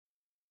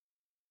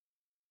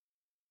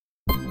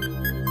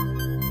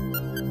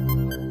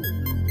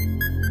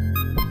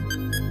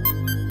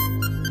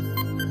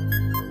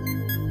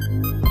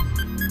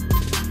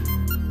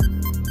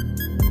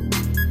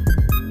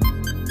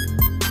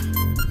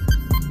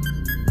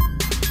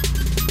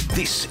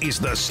This is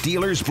the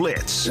Steelers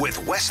Blitz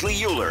with Wesley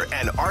Euler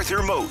and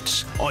Arthur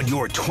Moats on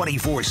your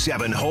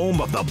 24/7 home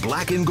of the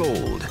black and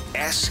gold,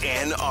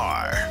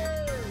 SNR.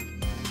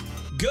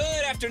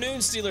 Good afternoon,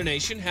 Steeler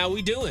Nation. How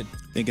we doing?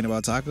 Thinking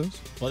about tacos?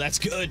 Well, that's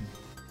good.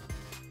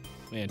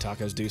 Man,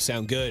 tacos do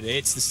sound good.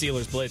 It's the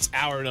Steelers Blitz,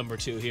 hour number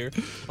 2 here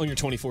on your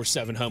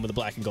 24/7 home of the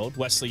black and gold.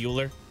 Wesley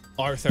Euler,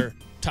 Arthur,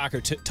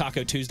 Taco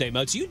Tuesday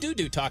Moats. You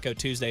do Taco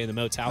Tuesday in the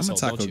Moats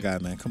household, I'm a taco don't you? guy,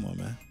 man. Come on,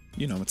 man.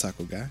 You know I'm a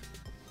taco guy.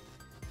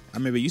 I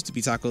remember it used to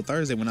be Taco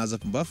Thursday when I was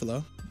up in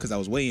Buffalo because I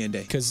was weigh-in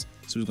day. So we was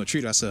going to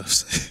treat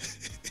ourselves.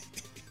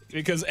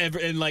 Because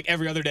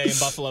every other day in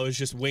Buffalo is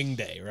just wing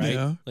day, right?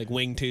 Yeah. Like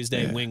wing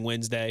Tuesday, wing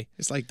Wednesday.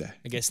 It's like that.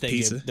 I guess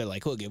they're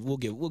like, we'll give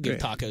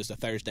tacos to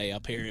Thursday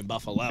up here in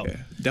Buffalo. Yeah.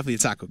 Definitely a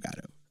taco guy,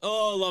 though.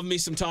 Oh, love me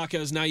some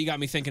tacos. Now you got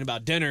me thinking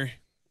about dinner.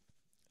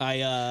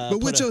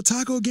 But what's your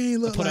taco game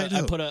look like?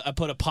 I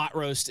put a pot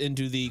roast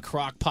into the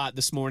crock pot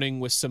this morning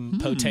with some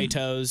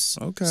potatoes,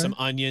 some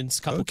onions,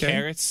 a couple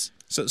carrots.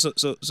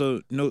 So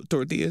no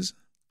tortillas?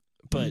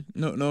 But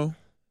no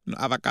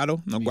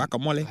avocado, no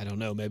guacamole. I don't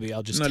know. Maybe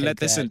I'll just no take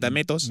lettuce and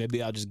tomatoes.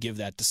 Maybe I'll just give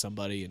that to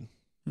somebody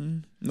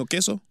and no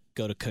queso.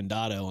 Go to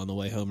Condado on the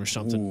way home or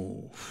something.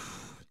 Ooh.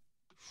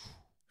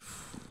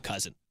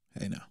 Cousin.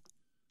 Hey, no.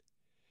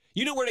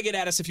 You know where to get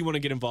at us if you want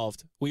to get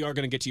involved. We are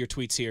going to get to your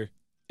tweets here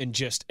in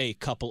just a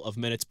couple of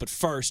minutes. But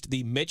first,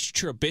 the Mitch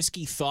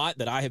Trubisky thought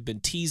that I have been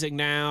teasing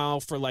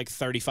now for like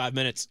 35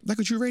 minutes. Like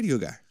a true radio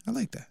guy. I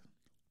like that.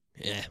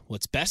 Yeah,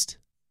 what's best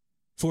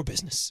for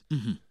business.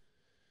 Mm-hmm.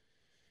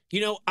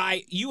 You know,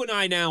 you and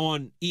I now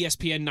on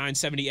ESPN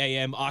 970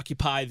 AM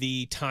occupy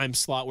the time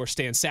slot where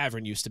Stan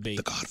Savran used to be.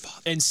 The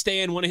Godfather. And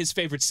Stan, one of his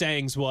favorite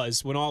sayings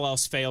was, when all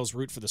else fails,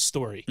 root for the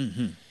story.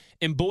 Mm-hmm.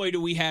 And boy,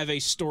 do we have a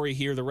story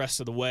here the rest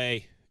of the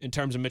way in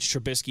terms of Mitch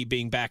Trubisky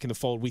being back in the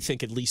fold, we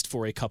think at least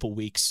for a couple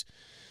weeks.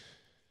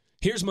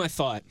 Here's my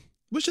thought.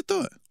 What's your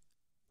thought?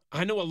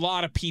 I know a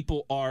lot of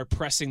people are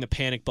pressing the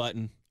panic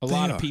button. A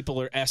lot of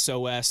people are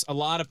SOS. A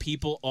lot of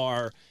people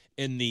are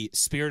in the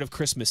spirit of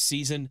Christmas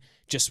season,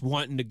 just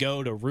wanting to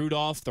go to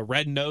Rudolph, the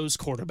red-nosed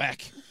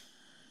quarterback.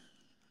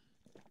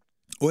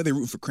 Or they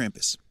root for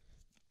Krampus.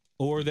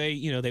 Or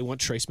they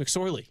want Trace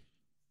McSorley.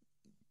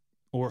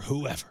 Or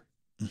whoever.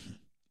 Mm-hmm.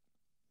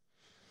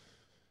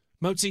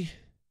 Mozi,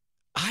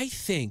 I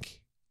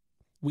think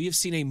we have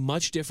seen a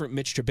much different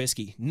Mitch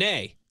Trubisky.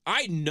 Nay,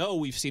 I know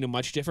we've seen a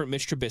much different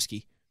Mitch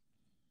Trubisky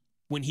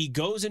when he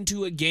goes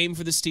into a game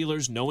for the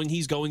Steelers knowing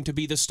he's going to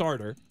be the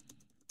starter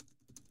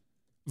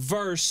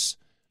versus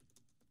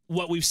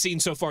what we've seen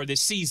so far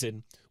this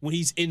season when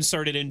he's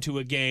inserted into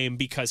a game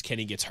because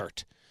Kenny gets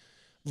hurt.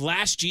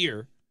 Last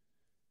year,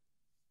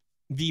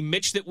 the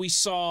Mitch that we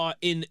saw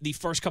in the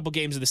first couple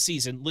games of the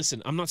season,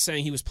 listen, I'm not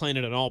saying he was playing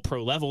at an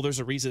all-pro level. There's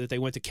a reason that they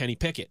went to Kenny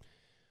Pickett.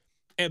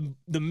 And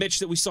the Mitch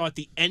that we saw at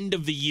the end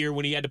of the year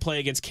when he had to play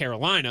against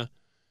Carolina,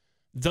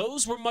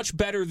 those were much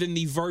better than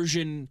the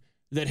version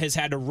that has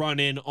had to run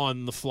in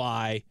on the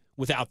fly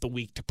without the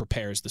week to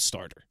prepare as the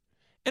starter.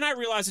 And I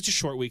realize it's a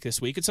short week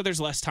this week, and so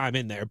there's less time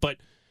in there. But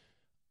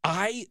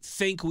I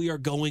think we are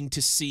going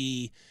to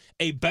see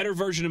a better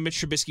version of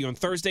Mitch Trubisky on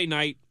Thursday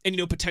night and,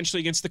 potentially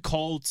against the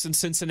Colts and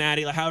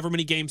Cincinnati, like however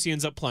many games he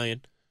ends up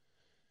playing.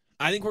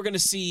 I think we're going to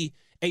see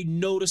a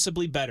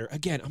noticeably better.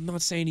 Again, I'm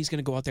not saying he's going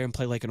to go out there and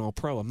play like an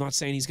all-pro. I'm not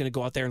saying he's going to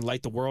go out there and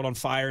light the world on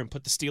fire and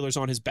put the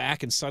Steelers on his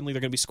back and suddenly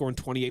they're going to be scoring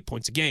 28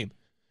 points a game.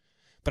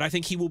 But I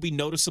think he will be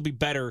noticeably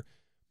better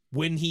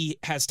when he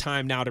has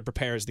time now to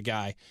prepare as the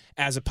guy,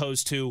 as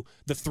opposed to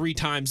the 3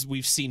 times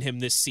we've seen him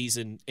this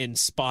season in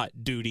spot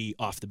duty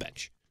off the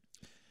bench.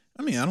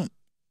 I mean, I don't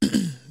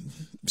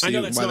I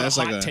know that's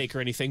not a hot take or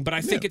anything, but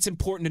I think it's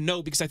important to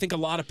note because I think a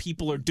lot of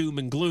people are doom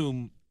and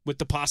gloom with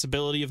the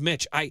possibility of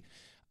Mitch.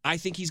 I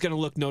think he's going to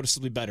look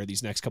noticeably better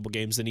these next couple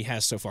games than he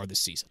has so far this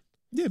season.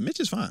 Yeah, Mitch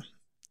is fine.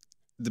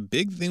 The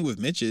big thing with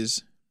Mitch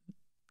is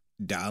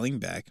dialing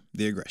back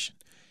the aggression.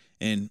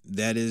 And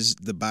that is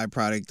the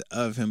byproduct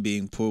of him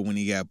being pulled when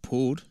he got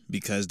pulled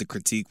because the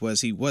critique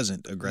was he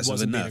wasn't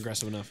aggressive enough. Being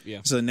aggressive enough,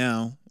 yeah. So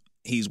now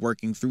he's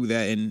working through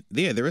that. And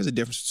yeah, there is a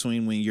difference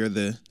between when you're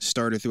the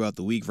starter throughout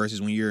the week versus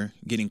when you're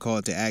getting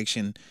called to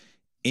action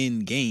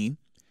in game.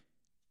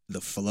 The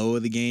flow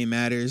of the game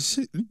matters,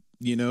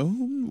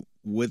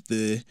 what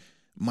the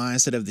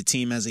mindset of the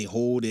team as a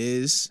whole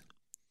is.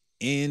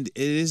 And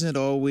it isn't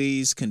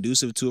always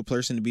conducive to a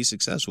person to be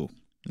successful,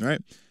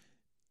 right?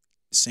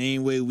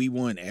 Same way we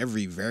want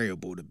every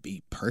variable to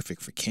be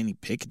perfect for Kenny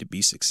Pickett to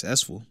be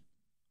successful.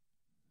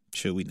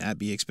 Should we not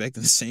be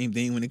expecting the same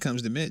thing when it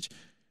comes to Mitch?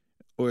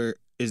 Or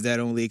is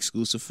that only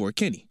exclusive for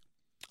Kenny?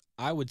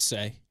 I would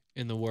say,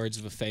 in the words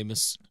of a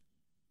famous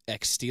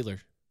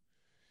ex-Steeler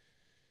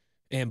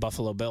and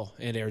Buffalo Bill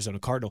and Arizona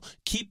Cardinal,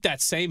 keep that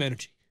same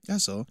energy.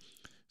 That's all.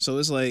 So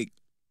it's like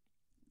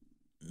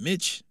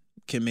Mitch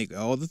can make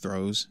all the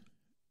throws.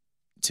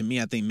 To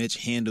me, I think Mitch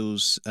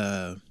handles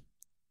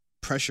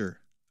pressure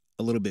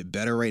a little bit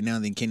better right now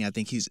than Kenny. I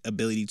think his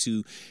ability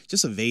to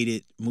just evade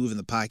it, move in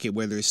the pocket,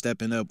 whether it's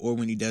stepping up or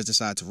when he does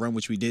decide to run,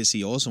 which we did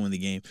see also in the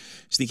game.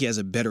 I think he has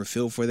a better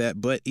feel for that,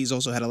 but he's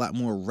also had a lot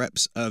more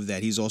reps of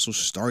that. He's also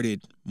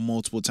started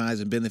multiple times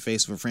and been the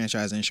face of a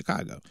franchise in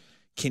Chicago.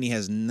 Kenny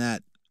has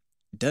not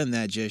done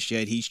that just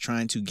yet. He's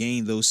trying to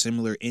gain those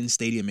similar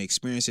in-stadium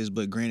experiences,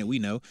 but granted, we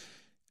know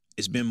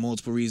it's been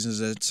multiple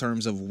reasons in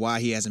terms of why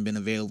he hasn't been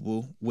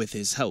available with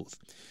his health.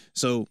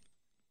 So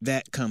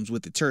that comes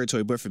with the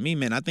territory. But for me,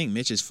 man, I think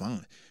Mitch is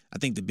fine. I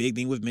think the big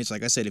thing with Mitch,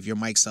 like I said, if you're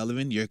Mike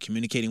Sullivan, you're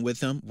communicating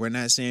with him. We're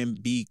not saying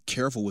be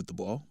careful with the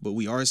ball, but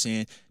we are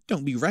saying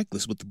don't be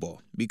reckless with the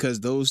ball because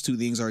those two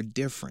things are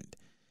different.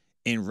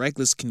 And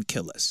reckless can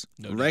kill us.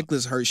 No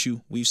reckless hurts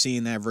you. We've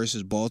seen that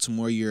versus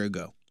Baltimore a year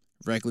ago.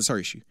 Reckless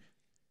hurts you.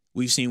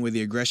 We've seen where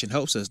the aggression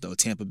helps us, though.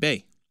 Tampa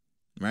Bay,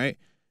 right?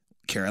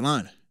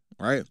 Carolina,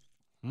 right?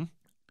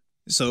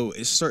 So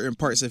it's certain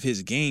parts of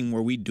his game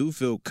where we do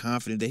feel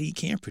confident that he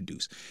can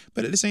produce.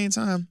 But at the same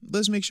time,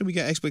 let's make sure we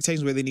got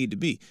expectations where they need to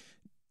be.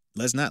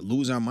 Let's not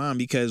lose our mind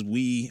because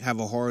we have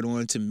a hard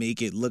on to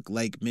make it look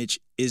like Mitch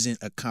isn't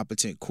a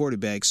competent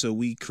quarterback. So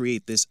we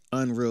create this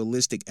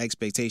unrealistic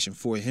expectation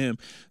for him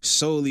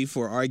solely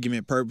for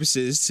argument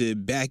purposes to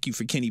back you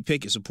for Kenny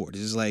Pickett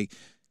supporters. It's like,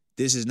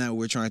 this is not what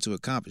we're trying to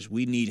accomplish.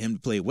 We need him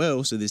to play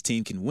well so this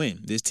team can win.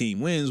 This team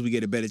wins, we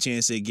get a better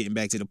chance at getting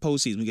back to the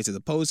postseason. We get to the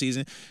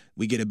postseason,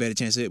 we get a better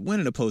chance at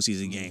winning a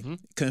postseason game.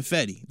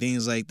 Confetti,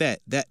 things like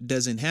that. That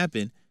doesn't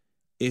happen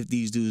if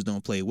these dudes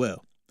don't play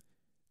well.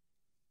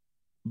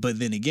 But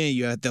then again,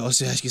 you have to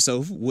also ask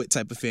yourself, what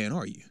type of fan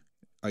are you?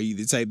 Are you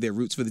the type that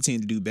roots for the team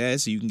to do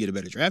bad so you can get a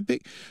better draft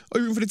pick? Or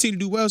you root for the team to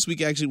do well so we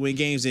can actually win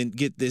games and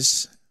get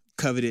this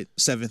coveted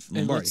 7th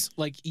Lombardi?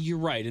 Like, you're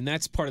right, and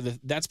that's part of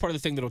the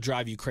thing that'll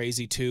drive you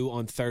crazy too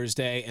on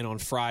Thursday and on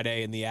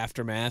Friday in the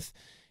aftermath.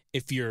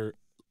 If you're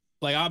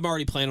like, I'm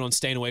already planning on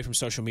staying away from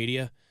social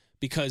media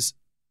because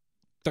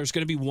there's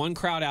going to be one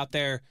crowd out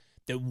there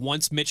that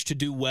wants Mitch to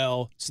do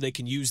well so they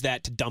can use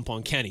that to dump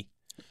on Kenny.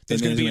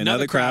 There's going to be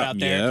another crowd out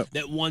there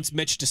that wants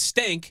Mitch to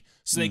stink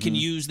so they can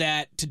use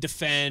that to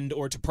defend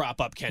or to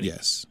prop up Kenny.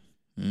 Yes.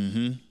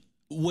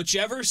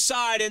 Whichever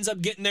side ends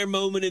up getting their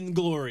moment in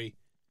glory,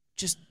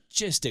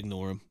 just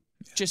ignore them.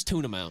 Just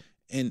tune them out.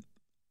 And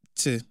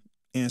to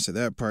answer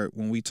that part,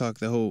 when we talk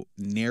the whole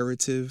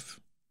narrative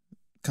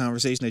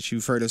conversation that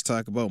you've heard us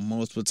talk about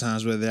multiple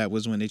times, whether that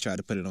was when they tried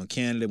to put it on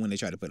Canada, when they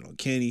tried to put it on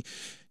Kenny,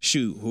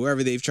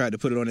 whoever they've tried to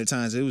put it on at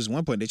times, it was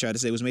one point they tried to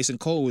say it was Mason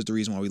Cole was the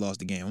reason why we lost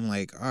the game. I'm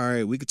like, all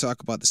right, we could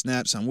talk about the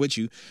snaps, I'm with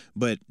you,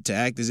 but to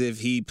act as if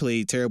he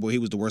played terrible, he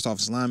was the worst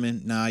offensive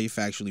lineman, nah, you're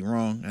factually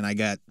wrong, and I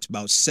got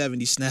about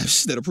 70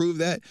 snaps that prove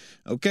that,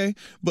 okay?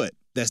 But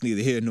that's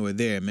neither here nor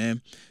there,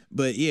 man.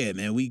 But yeah,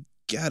 man, we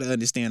got to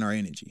understand our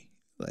energy.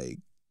 Like,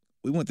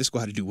 we want the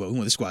squad to do well. We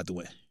want the squad to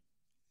win.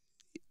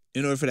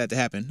 In order for that to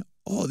happen,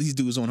 all these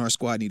dudes on our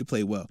squad need to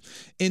play well.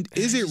 And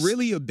is it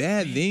really a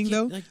bad thing,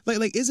 though?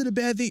 Like, is it a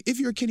bad thing? If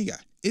you're a Kenny guy,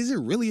 is it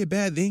really a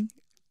bad thing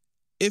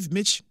if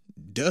Mitch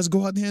does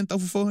go out there and throw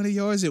for 400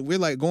 yards and we're,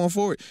 like, going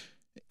forward,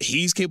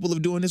 he's capable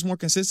of doing this more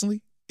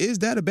consistently? Is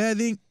that a bad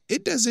thing?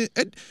 It doesn't.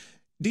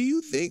 Do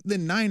you think the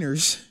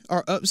Niners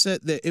are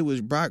upset that it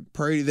was Brock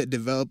Purdy that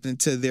developed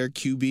into their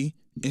QB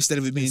instead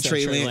of it being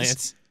Trey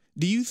Lance?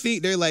 Do you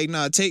think they're like,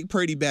 nah, take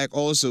Purdy back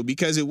also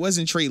because it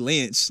wasn't Trey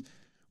Lance?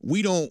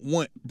 We don't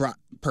want Brock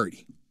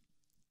Purdy.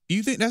 Do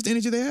you think that's the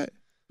energy they had?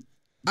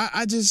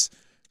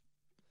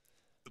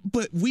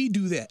 But we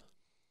do that.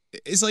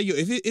 It's like, yo,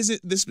 if it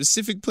isn't the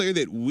specific player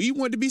that we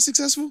want to be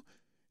successful,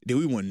 then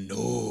we want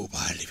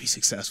nobody to be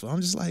successful.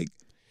 I'm just like,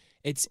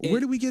 where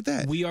do we get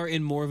that? We are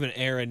in more of an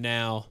era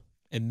now,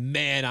 and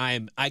man,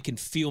 I can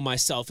feel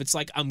myself. It's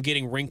like I'm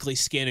getting wrinkly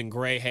skin and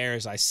gray hair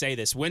as I say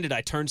this. When did I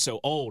turn so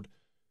old?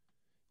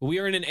 We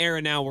are in an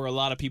era now where a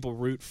lot of people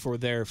root for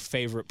their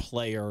favorite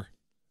player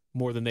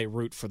more than they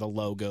root for the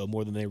logo,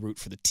 more than they root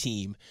for the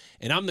team.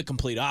 And I'm the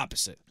complete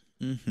opposite.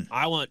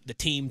 I want the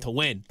team to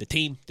win. The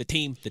team.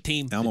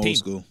 I'm old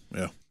school,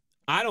 yeah.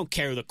 I don't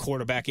care who the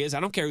quarterback is. I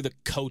don't care who the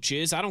coach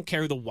is. I don't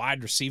care who the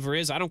wide receiver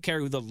is. I don't care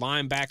who the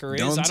linebacker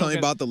is. Don't tell me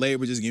about the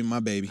labor. Just give me my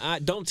baby.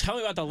 Don't tell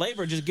me about the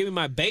labor. Just give me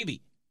my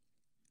baby.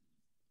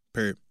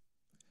 Period.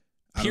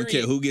 I don't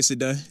care who gets it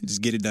done.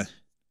 Just get it done.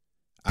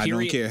 I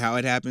don't care how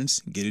it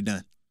happens. Get it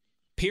done.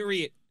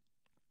 Period.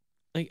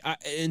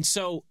 And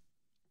so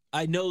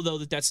I know, though,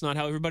 that that's not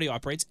how everybody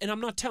operates, and I'm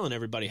not telling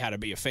everybody how to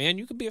be a fan.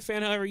 You can be a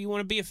fan however you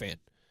want to be a fan.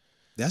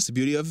 That's the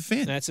beauty of a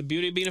fan. That's the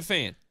beauty of being a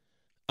fan.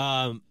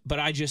 But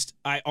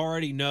I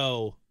already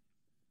know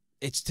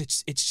it's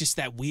just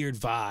that weird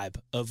vibe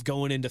of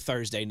going into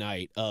Thursday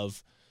night,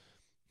 of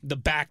the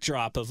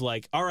backdrop of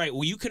like, all right,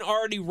 well, you can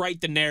already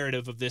write the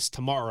narrative of this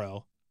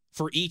tomorrow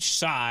for each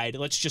side.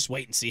 Let's just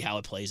wait and see how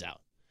it plays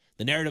out.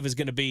 The narrative is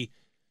going to be,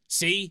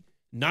 see,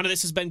 none of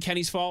this has been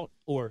Kenny's fault,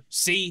 or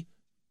see,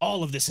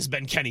 all of this has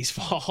been Kenny's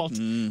fault.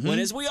 When,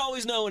 as we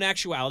always know, in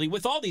actuality,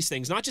 with all these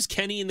things, not just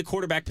Kenny in the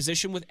quarterback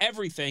position, with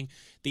everything,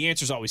 the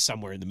answer's always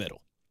somewhere in the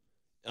middle.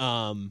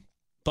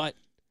 But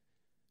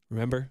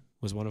remember,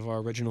 was one of our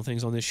original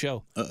things on this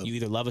show. You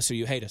either love us or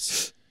you hate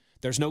us.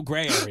 There's no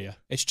gray area.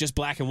 It's just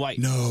black and white.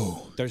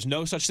 No. There's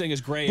no such thing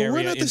as gray But area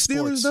we're not in the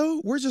Steelers, sports.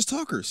 though. We're just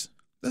talkers.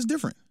 That's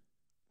different.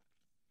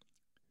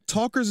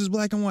 Talkers is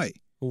black and white.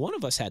 One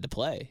of us had to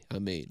play. I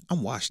mean.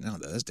 I'm washed now,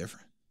 though. That's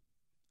different.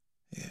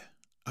 Yeah.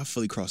 I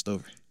fully crossed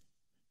over.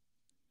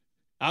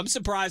 I'm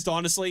surprised,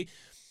 honestly,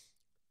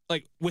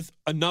 like with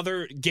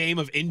another game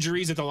of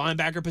injuries at the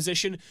linebacker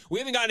position. We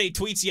haven't gotten any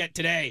tweets yet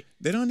today.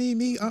 They don't need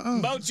me.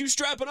 Moats, you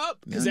strapping up?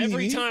 Because They don't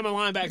every need me. time a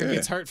linebacker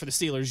gets hurt for the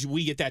Steelers,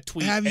 we get that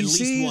tweet Have at you least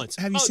seen, once.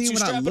 Have you Moats, seen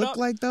what I strapping look up?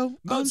 like, though?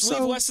 Moats,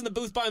 leave Wes in the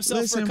booth by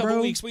himself for a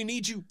couple weeks. We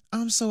need you.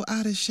 I'm so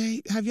out of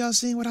shape. Have y'all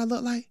seen what I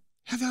look like?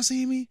 Have y'all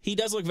seen me? He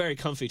does look very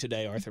comfy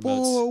today, Arthur Boy,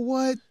 Moats.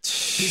 what?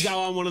 He's got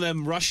on one of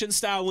them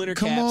Russian-style winter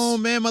Come caps.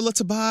 on, man. My little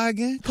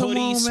toboggan. Come Hoodie,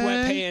 on,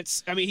 man.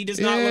 sweatpants. I mean, he does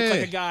not look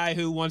like a guy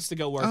who wants to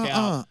go work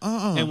out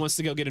and wants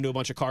to go get into a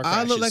bunch of car crashes.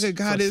 I look like a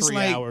guy for that's 3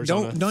 like, hours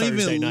don't Thursday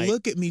even night.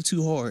 look at me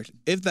too hard.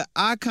 If the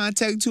eye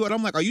contact too hard,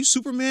 I'm like, are you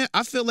Superman?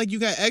 I feel like you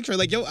got extra.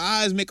 Like your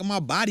eyes making my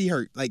body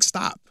hurt. Like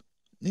stop.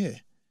 Yeah.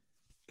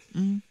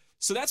 Mm-hmm.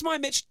 So that's my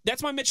Mitch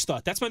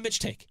thought. That's my Mitch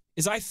take.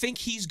 Is I think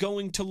he's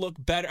going to look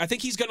better. I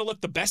think he's going to look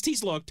the best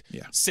he's looked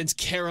since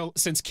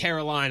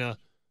Carolina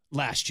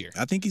last year.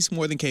 I think he's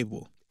more than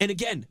capable. And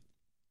again,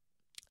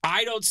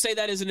 I don't say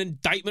that as an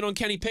indictment on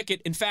Kenny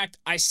Pickett. In fact,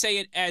 I say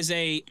it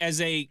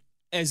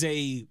as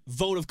a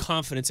vote of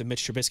confidence in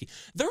Mitch Trubisky.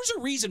 There's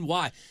a reason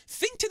why.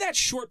 Think to that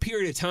short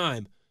period of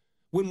time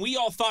when we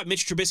all thought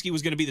Mitch Trubisky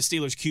was going to be the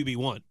Steelers'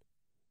 QB1.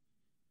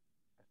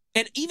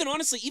 And even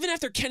honestly, even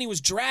after Kenny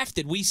was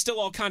drafted, we still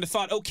all kind of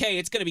thought, okay,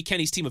 it's going to be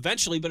Kenny's team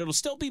eventually, but it'll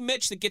still be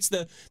Mitch that gets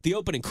the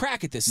opening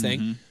crack at this thing.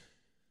 Mm-hmm.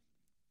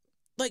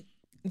 Like,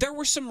 there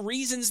were some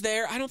reasons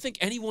there. I don't think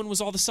anyone was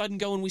all of a sudden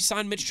going, we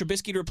signed Mitch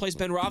Trubisky to replace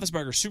Ben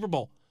Roethlisberger, Super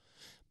Bowl.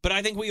 But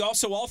I think we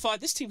also all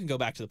thought, this team can go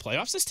back to the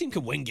playoffs. This team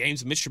can win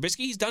games with Mitch Trubisky.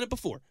 He's done it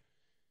before.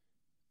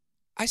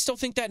 I still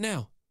think that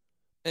now.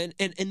 And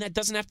that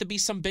doesn't have to be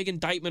some big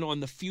indictment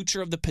on the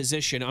future of the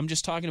position. I'm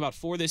just talking about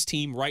for this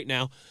team right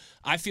now.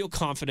 I feel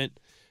confident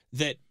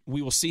that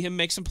we will see him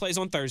make some plays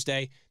on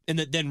Thursday, and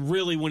that then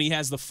really when he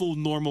has the full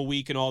normal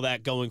week and all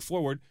that going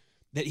forward,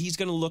 that he's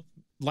going to look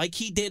like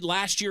he did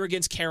last year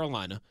against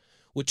Carolina,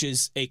 which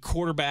is a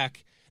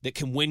quarterback that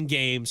can win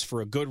games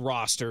for a good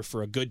roster,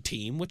 for a good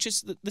team, which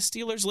is the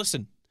Steelers.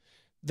 Listen,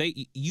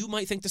 you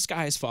might think the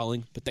sky is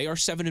falling, but they are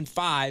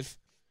 7-5.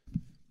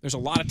 There's a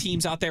lot of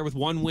teams out there with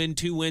 1 win,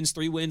 2 wins,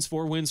 3 wins,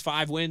 4 wins,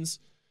 5 wins.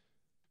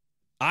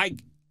 I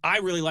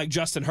really like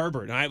Justin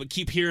Herbert, and I would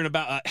keep hearing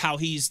about how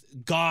he's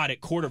God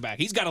at quarterback.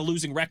 He's got a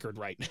losing record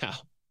right now.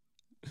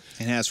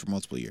 And has for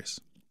multiple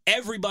years.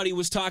 Everybody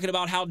was talking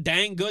about how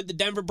dang good the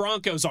Denver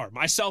Broncos are,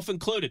 myself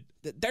included.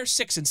 They're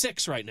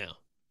 6-6 right now.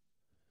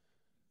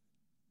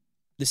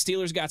 The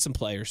Steelers got some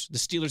players. The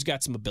Steelers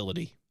got some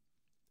ability.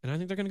 And I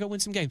think they're going to go win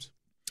some games.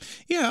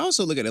 Yeah, I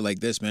also look at it like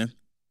this, man.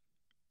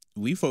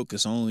 We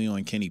focus only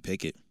on Kenny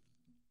Pickett.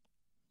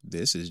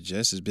 This is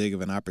just as big of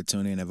an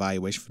opportunity and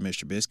evaluation for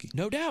Mr. Trubisky.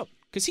 No doubt.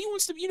 Because he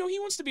wants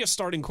to be a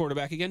starting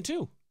quarterback again,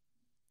 too.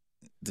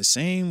 The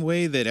same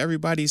way that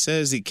everybody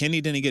says that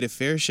Kenny didn't get a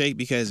fair shake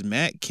because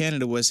Matt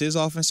Canada was his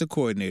offensive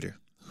coordinator.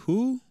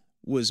 Who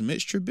was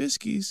Mitch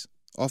Trubisky's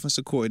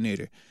offensive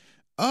coordinator?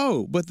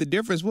 Oh, but the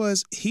difference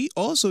was he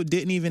also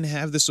didn't even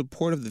have the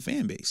support of the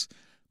fan base.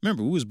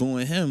 Remember, we was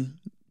booing him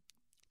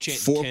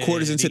 4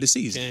 quarters into the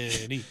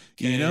season.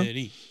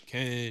 Kenny.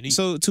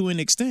 So to an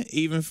extent,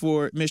 even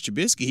for Mr.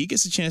 Trubisky, he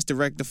gets a chance to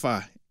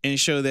rectify and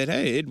show that,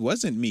 hey, it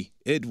wasn't me.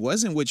 It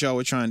wasn't what y'all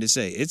were trying to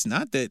say. It's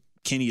not that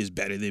Kenny is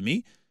better than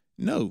me.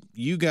 No,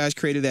 you guys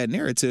created that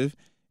narrative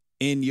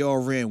and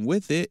y'all ran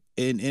with it.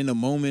 And in a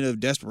moment of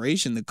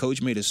desperation, the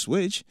coach made a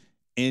switch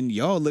and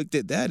y'all looked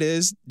at that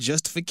as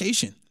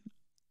justification.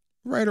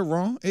 Right or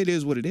wrong, it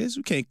is what it is.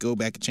 We can't go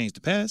back and change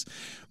the past.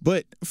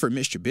 But for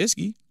Mr.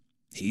 Trubisky,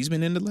 he's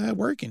been in the lab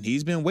working.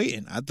 He's been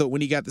waiting. I thought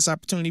when he got this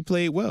opportunity, he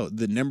played well.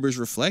 The numbers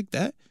reflect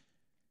that.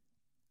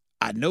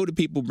 I know the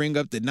people bring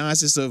up the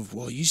nonsense of,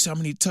 well, you saw how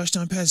many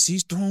touchdown passes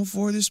he's thrown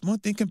for this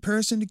month in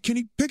comparison to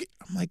Kenny Pickett.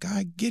 I'm like,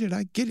 I get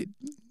it.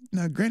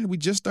 Now, granted, we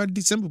just started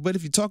December, but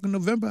if you're talking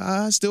November,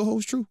 I still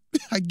holds true.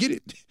 I get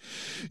it.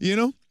 You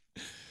know?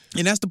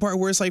 And that's the part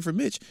where it's like for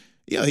Mitch,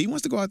 yeah, he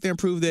wants to go out there and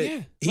prove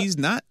that he's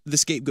not the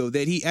scapegoat,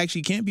 that he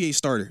actually can be a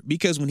starter.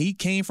 Because when he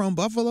came from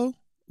Buffalo,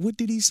 what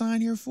did he sign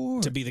here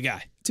for? To be the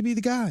guy. To be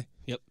the guy.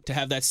 Yep. To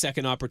have that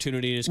second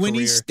opportunity in his when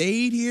career. He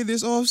stayed here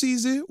this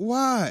offseason,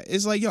 why?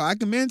 It's like, I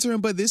can mentor him,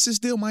 but this is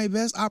still my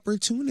best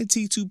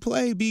opportunity to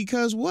play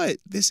because what?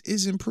 This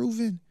isn't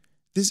proven.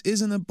 This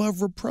isn't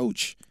above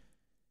reproach.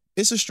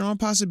 It's a strong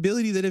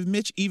possibility that if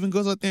Mitch even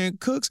goes out there and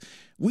cooks,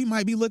 we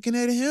might be looking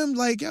at him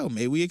like,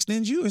 maybe we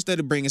extend you instead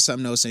of bringing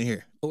something else in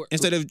here.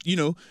 Instead of,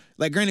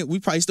 like granted,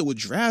 we probably still would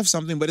draft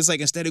something, but it's like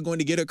instead of going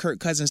to get a Kirk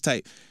Cousins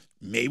type,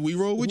 maybe we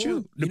roll with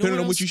you, depending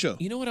on what you show.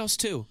 You know what else,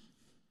 too?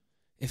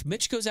 If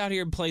Mitch goes out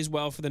here and plays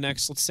well for the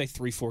next, let's say,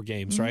 3-4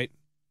 games, right?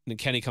 And then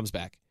Kenny comes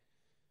back.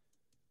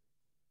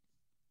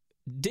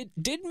 Did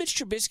Mitch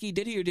Trubisky,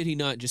 did he or did he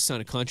not just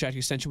sign a contract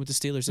extension with the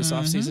Steelers this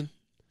offseason?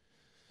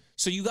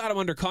 So you got him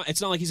under contract.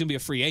 It's not like he's going to be a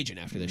free agent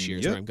after this year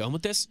is where I'm going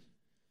with this.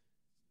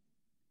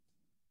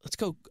 let's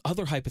go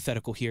other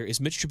hypothetical here, is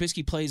Mitch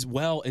Trubisky plays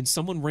well and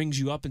someone rings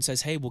you up and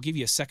says, hey, we'll give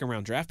you a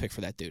second-round draft pick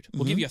for that dude.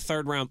 We'll give you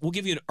we'll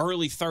give you an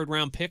early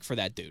third-round pick for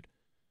that dude.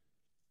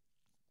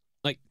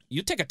 Like,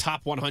 you take a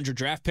top 100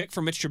 draft pick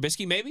for Mitch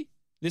Trubisky maybe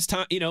this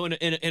time,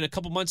 in a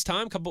couple months'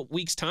 time, couple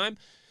weeks' time.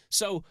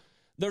 So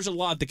there's a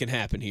lot that can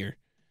happen here.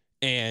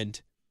 And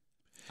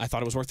I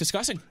thought it was worth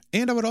discussing.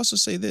 And I would also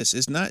say this.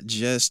 It's not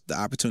just the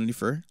opportunity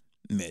for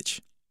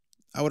Mitch.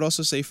 I would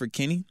also say for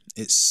Kenny,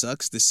 it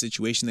sucks the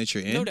situation that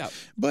you're in. No doubt.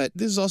 But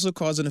this is also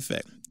cause and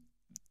effect.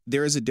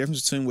 There is a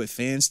difference between what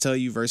fans tell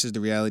you versus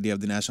the reality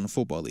of the National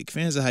Football League.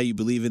 Fans are how you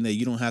believe in that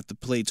you don't have to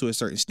play to a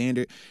certain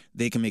standard.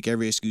 They can make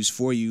every excuse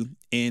for you,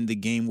 and the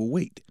game will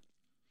wait.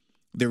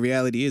 The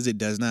reality is it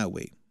does not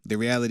wait. The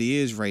reality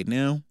is right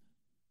now,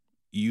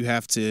 you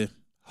have to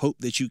hope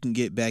that you can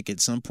get back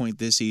at some point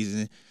this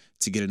season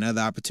to get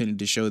another opportunity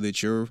to show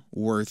that you're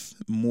worth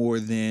more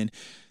than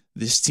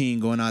this team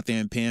going out there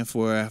and paying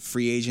for a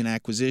free agent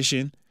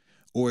acquisition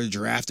or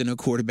drafting a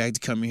quarterback to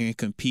come in here and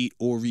compete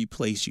or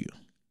replace you.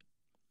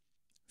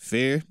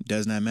 Fair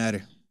does not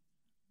matter.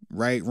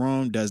 Right,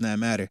 wrong does not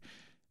matter.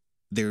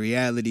 The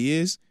reality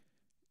is,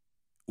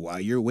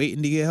 while you're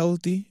waiting to get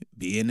healthy,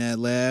 be in that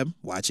lab,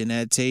 watching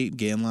that tape,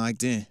 getting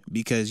locked in.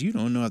 Because you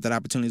don't know if that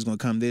opportunity is going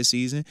to come this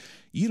season.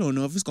 You don't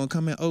know if it's going to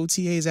come in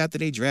OTAs after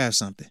they draft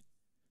something.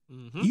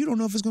 Mm-hmm. You don't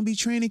know if it's going to be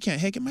training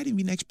camp. Heck, it might even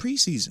be next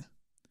preseason.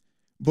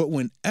 But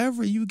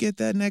whenever you get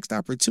that next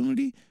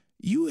opportunity,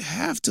 you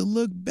have to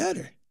look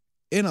better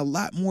and a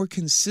lot more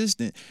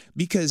consistent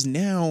because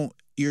now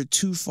you're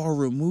too far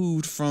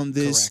removed from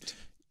this. Correct.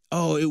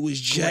 Oh, it was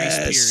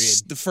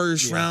just the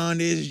first round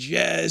is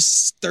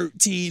just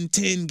 13,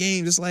 10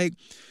 games. It's like,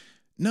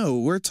 no,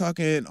 we're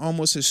talking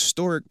almost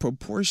historic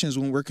proportions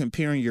when we're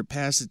comparing your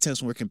past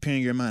attempts, when we're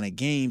comparing your amount of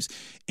games,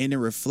 and the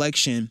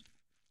reflection,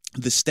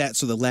 the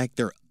stats or the lack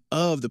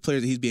thereof, the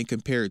players that he's being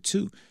compared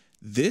to.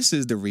 This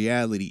is the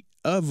reality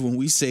of when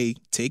we say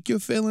take your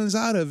feelings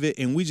out of it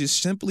and we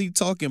just simply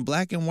talk in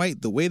black and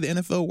white the way the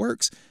NFL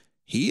works.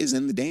 He is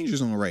in the danger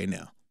zone right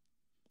now.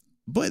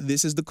 But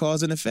this is the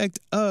cause and effect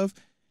of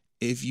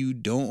if you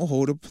don't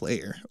hold a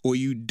player or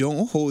you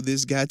don't hold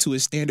this guy to a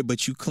standard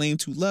but you claim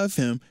to love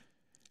him,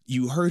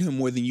 you hurt him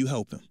more than you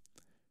help him.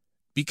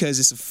 Because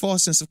it's a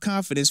false sense of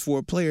confidence for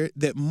a player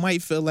that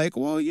might feel like,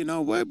 well, you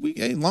know what?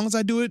 As long as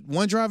I do it,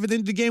 one drive at the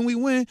end of the game, we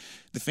win.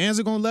 The fans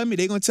are going to love me.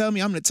 They're going to tell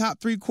me I'm the top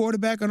 3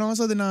 quarterback and all this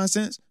other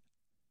nonsense.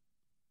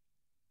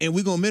 And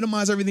we're going to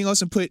minimize everything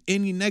else and put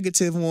any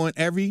negative on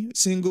every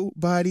single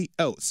body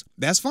else.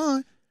 That's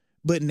fine.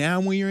 But now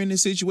when you're in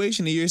this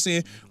situation and you're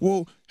saying,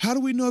 well, how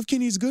do we know if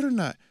Kenny's good or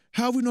not?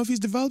 How do we know if he's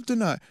developed or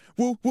not?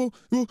 Well,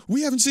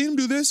 we haven't seen him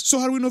do this, so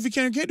how do we know if he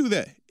can or can't do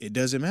that? It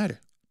doesn't matter.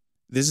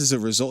 This is a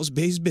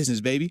results-based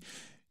business, baby.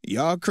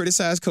 Y'all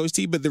criticize Coach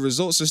T, but the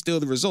results are still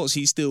the results.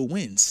 He still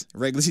wins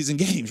regular season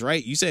games,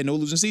 right? You said no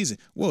losing season.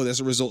 Whoa,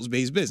 that's a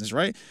results-based business,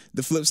 right?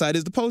 The flip side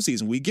is the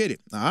postseason. We get it.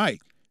 All right.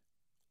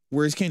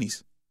 Where's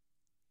Kenny's?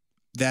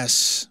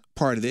 That's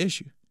part of the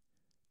issue.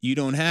 You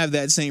don't have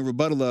that same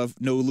rebuttal of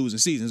no losing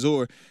seasons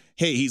or,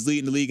 hey, he's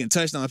leading the league in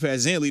touchdown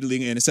passes and leading the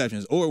league in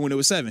interceptions. Or when it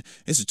was 7,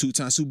 it's a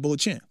 2-time Super Bowl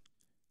champ.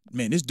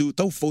 Man, this dude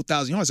throw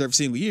 4,000 yards every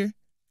single year.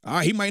 All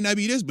right, he might not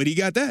be this, but he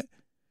got that.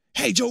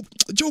 Hey, Joe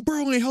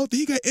Burrow ain't healthy.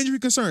 He got injury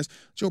concerns.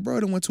 Joe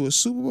Burrow done went to a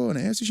Super Bowl and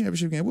an NFC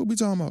Championship game. What are we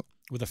talking about?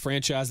 With a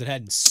franchise that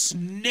hadn't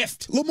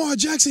sniffed. Lamar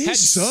Jackson, he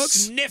sucks.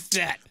 Sniffed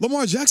that.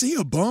 Lamar Jackson, he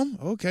a bum.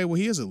 Okay, well,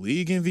 he is a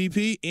league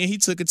MVP, and he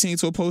took a team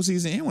to a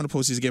postseason and won a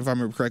postseason game, if I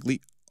remember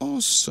correctly,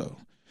 also.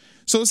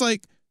 So it's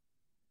like,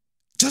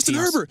 Justin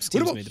Herbert.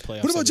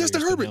 What about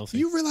Justin Herbert?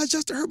 You realize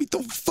Justin Herbert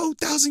threw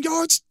 4,000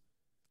 yards?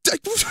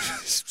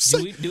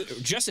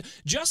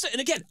 Justin,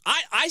 and again,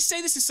 I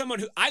say this as someone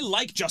who I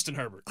like Justin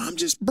Herbert. I'm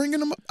just bringing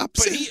him up.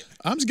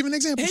 I'm just giving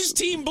examples. His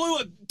team blew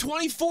a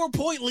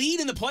 24-point lead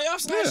in the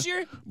playoffs last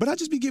year. But I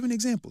just be giving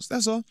examples.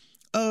 That's all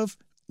of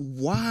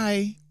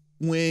why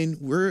when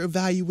we're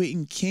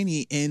evaluating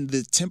Kenny and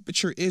the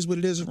temperature is what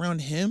it is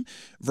around him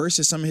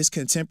versus some of his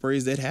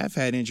contemporaries that have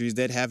had injuries,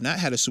 that have not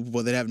had a Super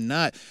Bowl, that have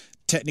not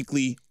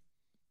technically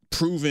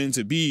proven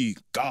to be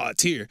God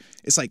tier.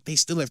 It's like they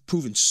still have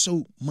proven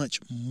so much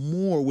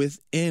more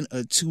within a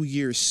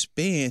 2-year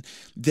span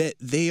that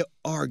they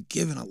are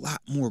given a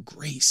lot more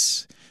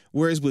grace.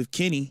 Whereas with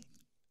Kenny,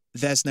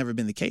 that's never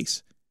been the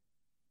case.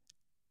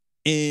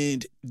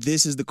 And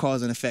this is the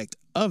cause and effect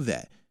of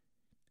that.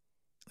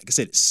 Like I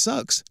said, it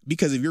sucks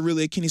because if you're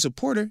really a Kenny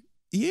supporter,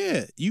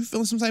 yeah, you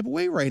feeling some type of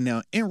way right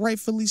now, and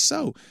rightfully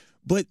so.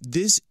 But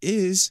this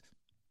is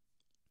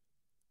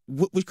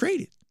what was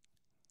created.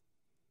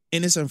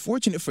 And it's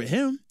unfortunate for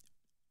him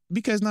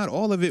because not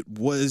all of it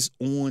was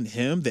on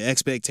him. The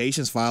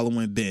expectations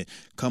following Ben,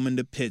 coming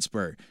to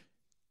Pittsburgh,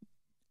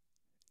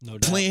 no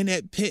doubt. Playing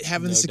at Pitt,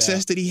 having the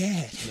success that he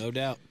had. No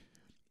doubt.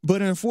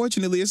 But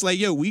unfortunately, it's like,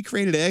 we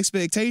created an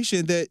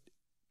expectation that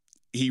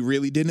he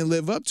really didn't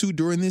live up to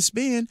during this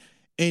span.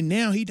 And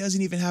now he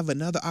doesn't even have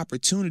another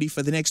opportunity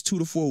for the next 2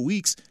 to 4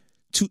 weeks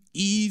to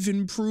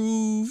even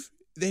prove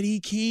that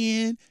he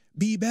can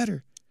be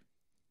better.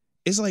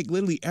 It's like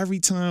literally every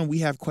time we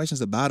have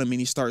questions about him and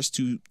he starts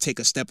to take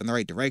a step in the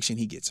right direction,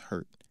 he gets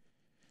hurt.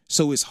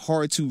 So it's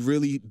hard to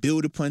really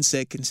build upon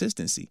said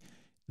consistency.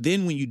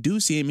 Then when you do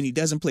see him and he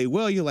doesn't play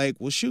well, you're like,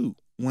 well, shoot,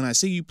 when I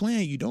see you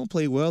playing, you don't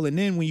play well. And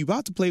then when you're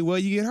about to play well,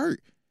 you get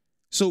hurt.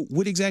 So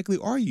what exactly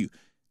are you?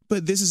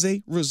 But this is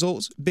a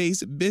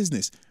results-based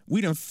business.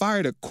 We done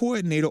fired a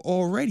coordinator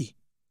already,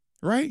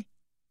 right?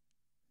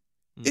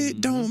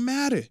 It don't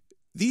matter.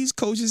 These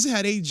coaches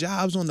had their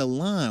jobs on the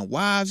line,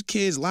 wives,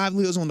 kids,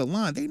 livelihoods on the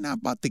line. They're not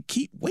about to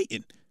keep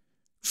waiting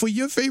for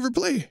your favorite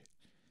player.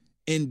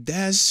 And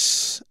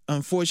that's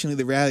unfortunately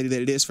the reality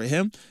that it is for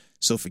him.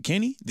 So for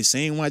Kenny, the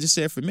same way I just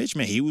said for Mitch,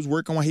 man, he was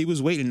working while he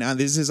was waiting. Now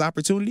this is his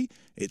opportunity.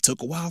 It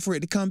took a while for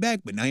it to come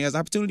back, but now he has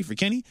opportunity. For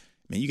Kenny,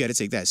 man, you got to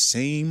take that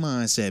same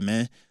mindset,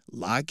 man.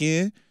 Lock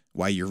in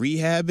while you're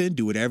rehabbing.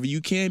 Do whatever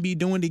you can be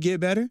doing to get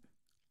better.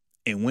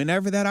 And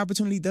whenever that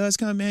opportunity does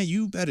come, man,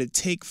 you better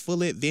take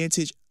full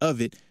advantage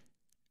of it,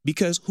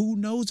 because who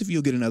knows if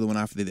you'll get another one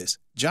after this.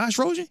 Josh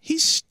Rosen,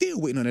 he's still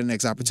waiting on the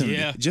next opportunity.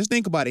 Yeah. Just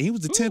think about it. He was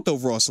the 10th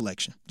overall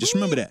selection. Just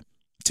remember that.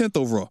 10th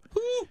overall.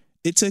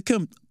 It took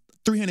him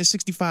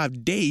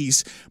 365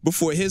 days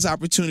before his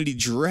opportunity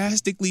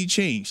drastically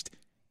changed.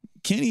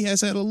 Kenny has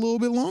had a little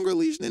bit longer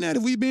leash than that,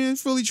 if we've been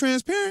fully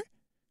transparent.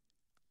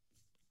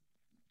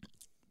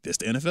 That's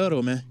the NFL,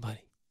 though, man. Buddy.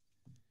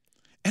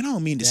 And I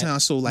don't mean to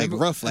sound so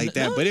rough like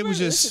that, but it was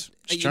just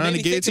trying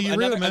to get it to you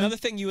real, man. Another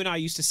thing you and I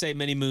used to say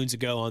many moons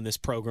ago on this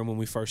program when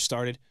we first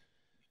started: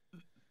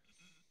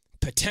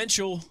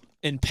 potential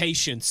and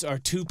patience are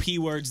two P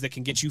words that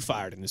can get you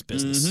fired in this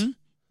business. Mm-hmm.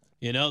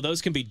 You know,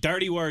 those can be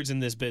dirty words in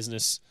this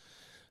business.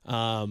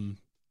 And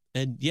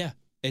yeah,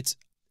 it's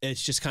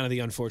just kind of the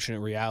unfortunate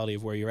reality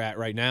of where you're at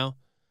right now.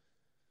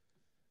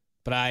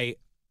 But I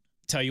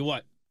tell you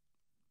what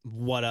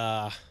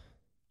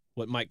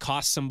might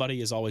cost somebody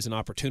is always an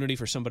opportunity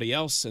for somebody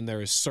else, and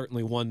there is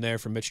certainly one there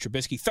for Mitch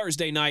Trubisky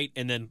Thursday night,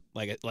 and then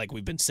like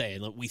we've been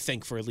saying, we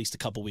think for at least a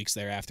couple weeks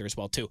thereafter as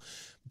well too.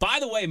 By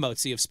the way,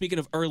 Motzi, speaking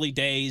of early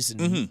days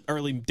and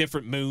early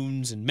different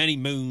moons and many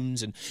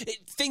moons and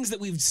things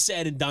that we've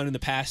said and done in the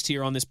past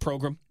here on this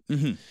program,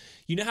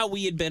 you know how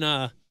we had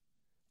been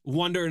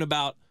wondering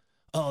about,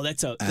 oh,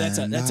 that's a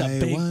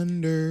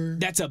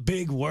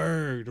big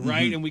word,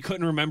 right? And we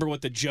couldn't remember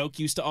what the joke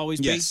used to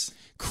always be.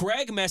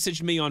 Craig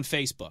messaged me on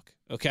Facebook,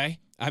 okay?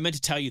 I meant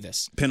to tell you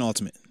this.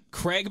 Penultimate.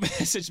 Craig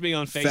messaged me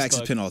on Facebook. Facts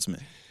is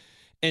penultimate.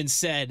 And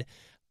said,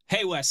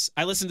 hey, Wes,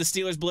 I listen to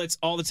Steelers Blitz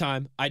all the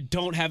time. I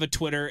don't have a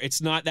Twitter.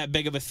 It's not that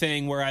big of a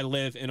thing where I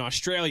live in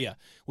Australia.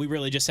 We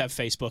really just have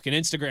Facebook and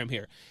Instagram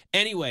here.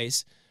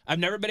 Anyways, I've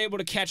never been able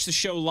to catch the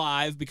show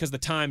live because of the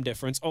time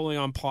difference, only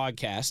on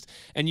podcast.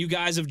 And you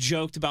guys have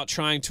joked about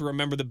trying to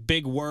remember the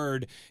big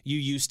word you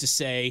used to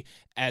say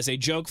as a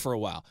joke for a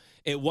while.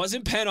 It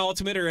wasn't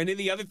penultimate or any of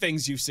the other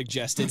things you've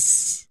suggested.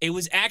 It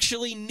was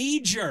actually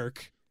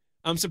knee-jerk.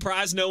 I'm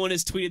surprised no one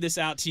has tweeted this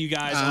out to you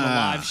guys on the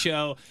live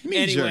show.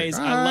 Anyways,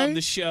 I love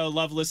the show.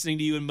 Love listening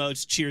to you and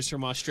Moats. Cheers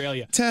from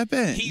Australia. Tap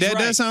in. That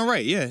does sound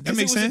right. Yeah, that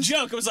makes sense. It was a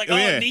joke. It was like,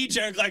 knee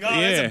jerk. Like,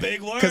 that's a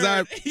big word.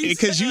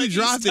 Because you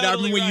dropped it. I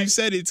remember when you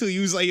said it, too.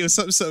 You was like,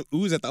 something. It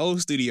was at the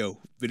old studio.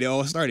 But it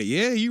all started.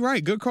 Yeah, you're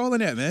right. Good call on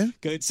that, man.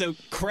 Good. So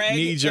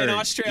Craig in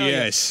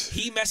Australia,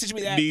 he messaged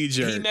me that.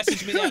 Knee-jerk. He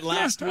messaged me that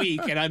last week,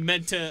 and I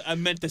meant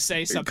to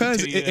say something to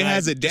you. Because it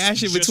has a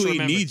dash in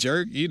between knee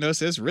jerk. You know,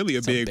 so it's really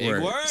a big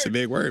word. It's a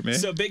big word, man.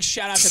 So big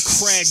shout out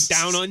to Craig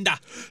down under.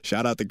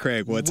 Shout out to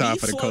Craig. One time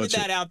for the culture. We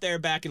floated that out there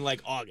back in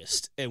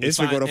August, and we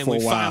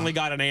finally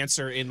got an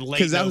answer in late November.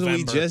 Because that was when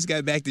we just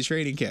got back to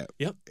training camp.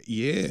 Yep.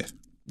 Yeah.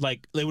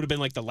 It would have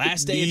been the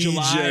last day of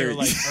July or early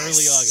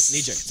August.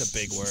 Knee jerk. It's a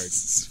big word.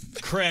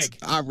 Craig.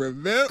 I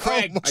remember.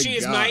 Craig,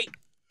 cheers, mate.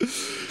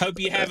 Hope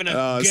you're having a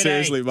good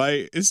seriously,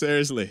 mate.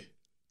 Seriously.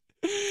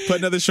 Put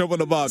another shrimp on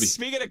the bobby.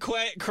 Speaking of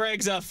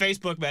Craig's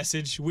Facebook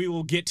message, we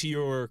will get to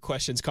your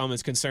questions,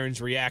 comments,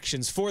 concerns,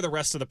 reactions for the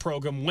rest of the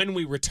program when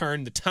we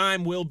return. The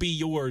time will be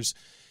yours.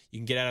 You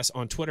can get at us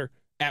on Twitter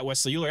at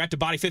Wesley Euler, at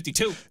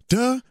TheBody52.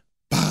 The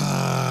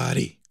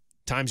Body.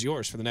 Time's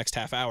yours for the next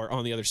half hour.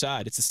 On the other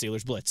side, it's the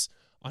Steelers Blitz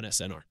on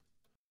SNR.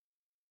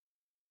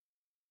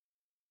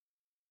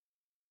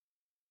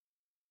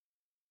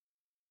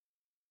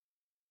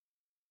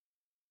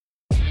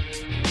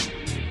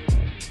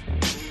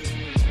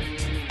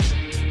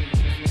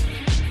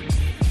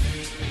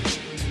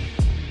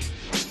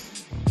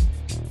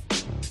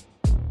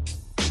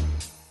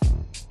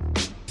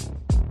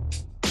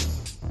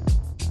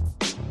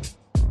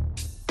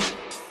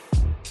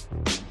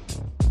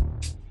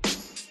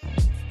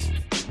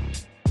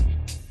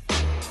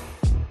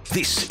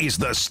 This is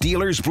the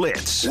Steelers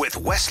Blitz with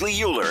Wesley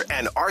Euler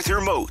and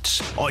Arthur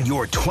Moats on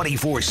your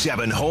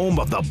 24/7 home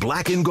of the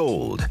black and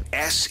gold,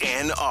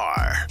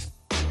 SNR.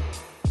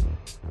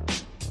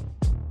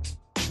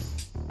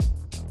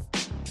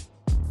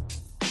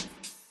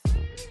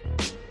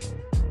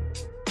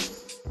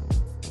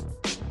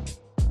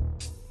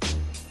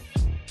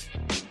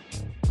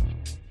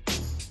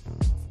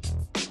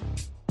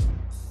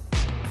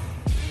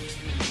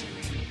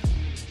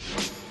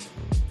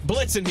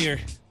 Blitz in here.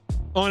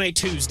 on a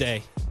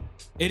Tuesday.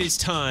 It is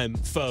time,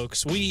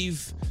 folks.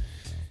 We've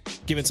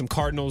given some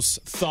Cardinals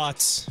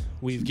thoughts.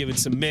 We've given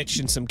some Mitch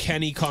and some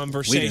Kenny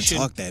conversation. We didn't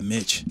talk that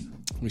Mitch.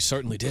 We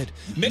certainly did.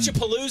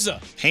 Mitchapaloza.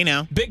 Hey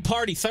now. Big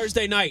party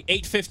Thursday night,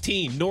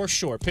 8:15, North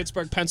Shore,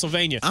 Pittsburgh,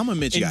 Pennsylvania. I'm a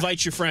Mitch guy.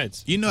 Invite your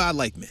friends. You know I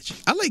like Mitch.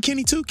 I like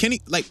Kenny too. Kenny,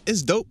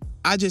 it's dope.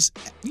 I just,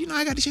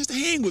 I got the chance to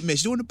hang with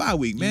Mitch during the bye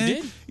week,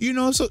 man. You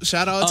did? So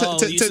shout out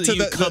to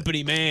the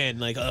company man.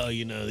 Like,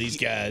 these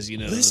guys,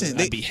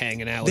 listen, I'd be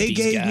hanging out with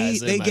these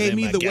guys. They gave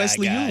me the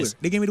Wesley Euler.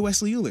 They gave me the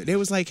Wesley Euler. They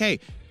was like, hey,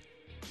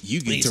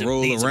 you get to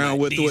roll around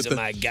with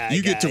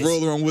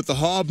the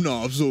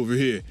hobnobs over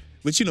here.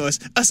 But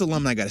us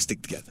alumni got to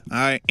stick together, all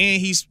right? And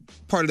he's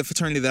part of the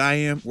fraternity that I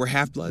am. We're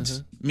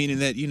half-bloods, meaning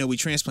that, we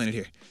transplanted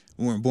here.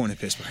 We weren't born in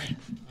Pittsburgh.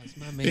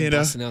 My man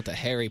busting out the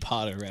Harry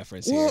Potter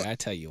reference here. I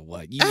tell you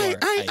what,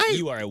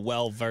 you are a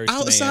well-versed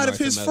man. Outside of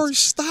his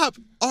first stop,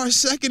 our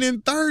second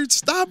and third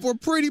stop were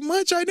pretty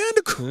much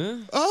identical.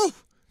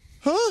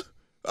 Huh?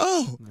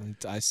 Oh.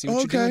 I see what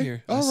you're doing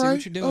here.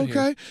 What you're doing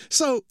here.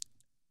 So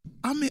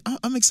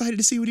I'm excited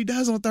to see what he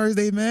does on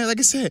Thursday, man. Like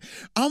I said,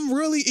 I'm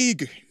really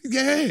eager.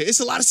 Yeah, it's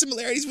a lot of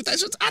similarities with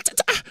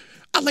that.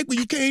 I like where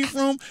you came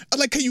from. I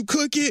like how you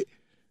cook it.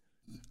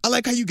 I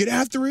like how you get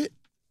after it,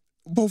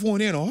 both on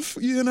and off.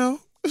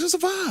 It's just a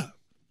vibe.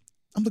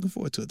 I'm looking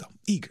forward to it, though.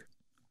 Eager.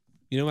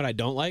 You know what I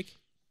don't like?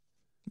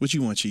 What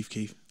you want, Chief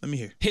Keef? Let me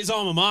hear. His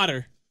alma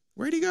mater.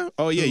 Where'd he go?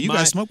 Oh, yeah, you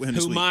got smoke with him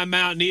this week. Who my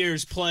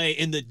Mountaineers play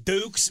in the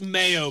Duke's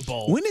Mayo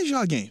Bowl. When is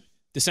y'all game?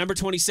 December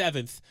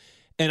 27th.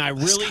 And I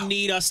really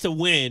need us to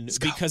win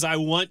because I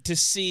want to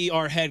see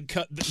our head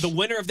coach. The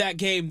winner of that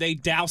game, they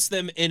douse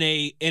them in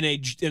a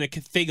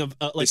thing of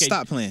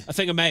stop playing. A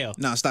thing of mayo.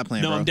 No, stop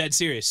playing. No, bro. I'm dead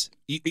serious.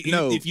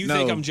 If you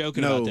think I'm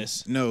joking about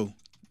this,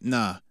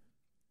 nah,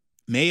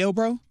 mayo,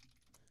 bro.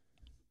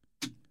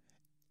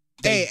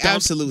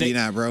 Absolutely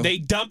not, bro. They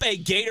dump a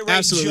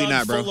Gatorade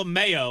jug full of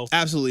mayo.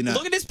 Absolutely not.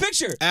 Look at this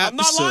picture. I'm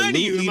not lying to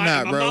you.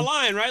 I'm not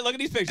lying, right? Look at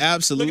these pictures.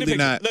 Absolutely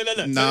not.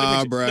 Look.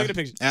 Nah, bro. Look at the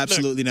picture.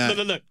 Absolutely not.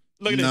 Look.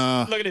 Look at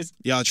this. Look at this.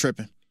 Y'all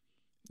tripping.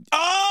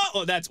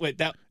 Oh, that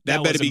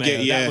better be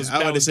good. Yeah,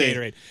 that was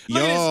Gatorade.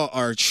 Y'all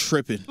are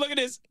tripping. Look at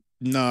this.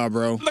 Nah,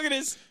 bro. Look at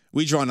this.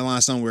 We drawing the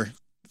line somewhere.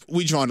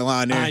 We drawing the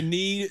line there. I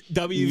need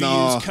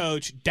WVU's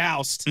coach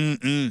doused.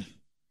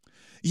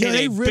 Yeah,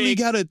 they really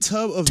got a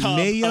tub of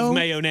mayo. Of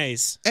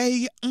mayonnaise.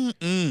 Hey,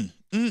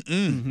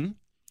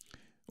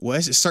 Well,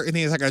 it's certain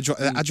things I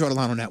draw the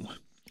line on that one.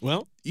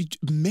 Well,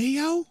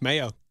 mayo.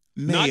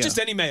 Not just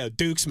any mayo.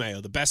 Duke's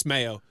mayo, the best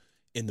mayo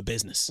in the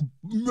business.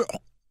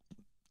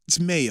 It's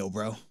mayo,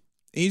 bro.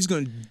 And he's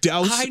going to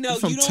douse I know,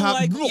 from you don't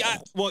top.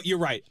 Well, you're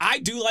right. I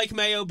do like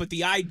mayo, but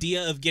the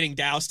idea of getting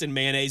doused in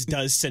mayonnaise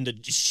does send a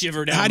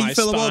shiver down my spine. How do you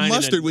feel about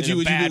mustard? Would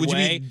you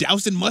be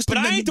doused in mustard?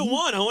 But I ain't the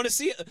one. I want to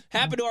see it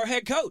happen to our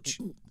head coach.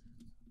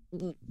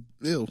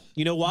 Ew.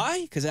 You know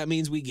why? Because that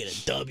means we get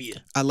a W.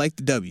 I like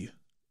the W.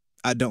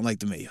 I don't like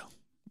the mayo.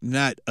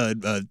 Not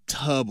a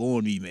tub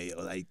on me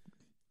mayo.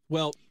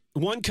 Well,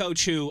 one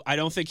coach who I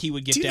don't think he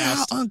would get doused. Do you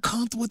know how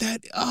uncomfortable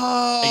that?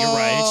 Oh, you're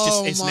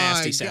right. It's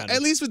nasty sounding.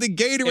 At least with the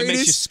Gatorade, it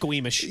makes you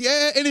squeamish.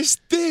 Yeah, and it's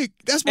thick.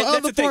 That's my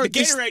other part. The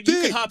Gatorade,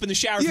 you can hop in the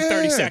shower for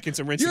 30 seconds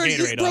and rinse the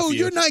Gatorade off you.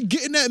 You're not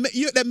getting that.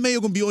 That mayo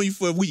gonna be on you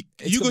for a week.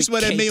 You gonna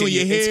smell that mayo in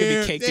your hair. It's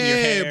gonna be caked in your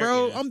hair,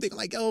 bro. Yeah. I'm thinking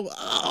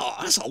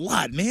that's a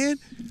lot, man.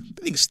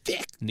 That thing's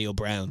thick. Neil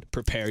Brown,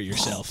 prepare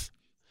yourself.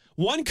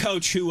 One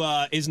coach who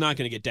is not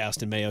going to get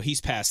doused in mayo. He's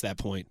past that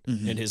point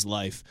in his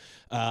life.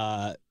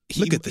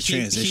 Look at the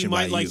transition. He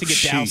might like to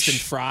get doused in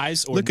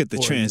fries. Or, look at the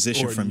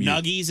transition or from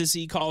nuggies, as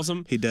he calls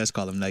them. He does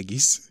call them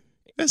nuggies.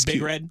 That's Big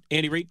cute. Red,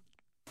 Andy Reid.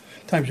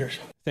 Time's yours.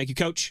 Thank you,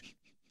 Coach.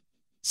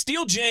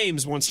 Steele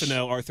James wants to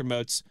know, Arthur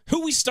Moats,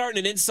 who we starting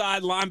an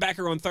inside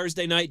linebacker on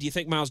Thursday night? Do you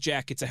think Miles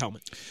Jack gets a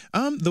helmet?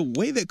 The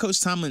way that Coach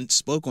Tomlin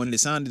spoke on it, it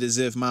sounded as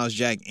if Miles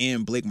Jack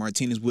and Blake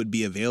Martinez would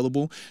be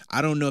available.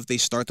 I don't know if they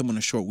start them on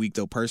a short week,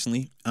 though,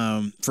 personally,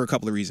 for a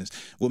couple of reasons.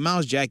 With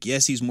Miles Jack,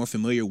 yes, he's more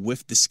familiar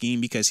with the scheme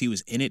because he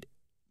was in it.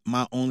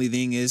 My only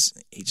thing is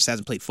he just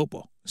hasn't played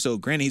football. So,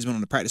 granted, he's been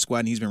on the practice squad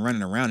and he's been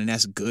running around, and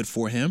that's good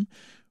for him.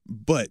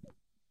 But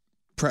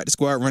practice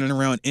squad running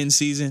around in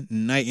season,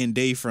 night and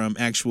day from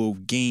actual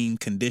game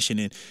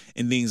conditioning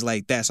and things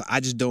like that. So I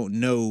just don't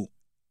know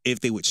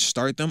if they would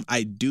start them.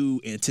 I do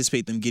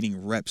anticipate them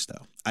getting reps,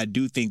 though. I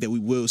do think that we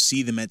will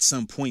see them at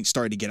some point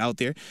start to get out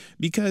there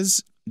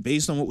because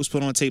based on what was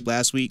put on tape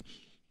last week,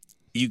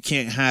 you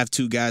can't have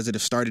two guys that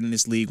have started in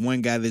this league,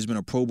 one guy that's been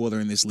a Pro Bowler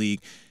in this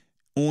league,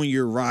 on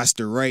your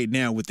roster right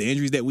now with the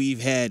injuries that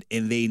we've had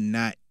and they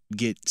not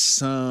get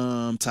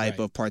some type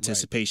of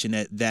participation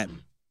at that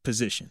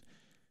position.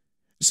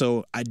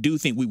 So I do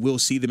think we will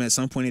see them at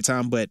some point in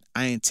time, but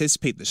I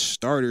anticipate the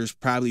starters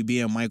probably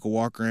being Michael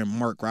Walker and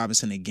Mark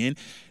Robinson again.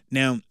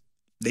 Now,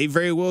 they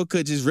very well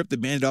could just rip the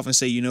band off and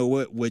say, you know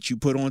what you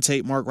put on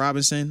tape, Mark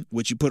Robinson,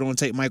 what you put on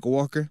tape, Michael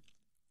Walker,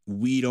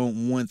 we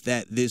don't want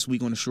that this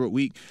week on a short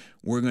week.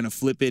 We're going to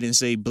flip it and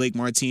say Blake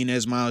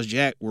Martinez, Miles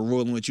Jack, we're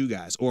rolling with you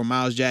guys. Or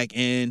Miles Jack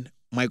and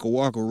Michael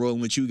Walker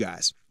rolling with you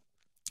guys.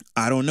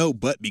 I don't know,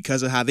 but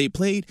because of how they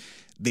played,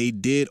 they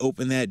did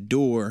open that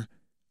door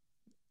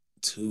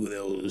to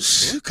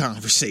those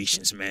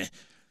conversations, man.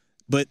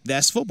 But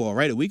that's football,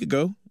 right? A week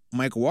ago,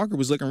 Michael Walker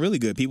was looking really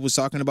good. People was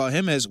talking about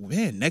him as,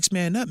 man, next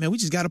man up, man. We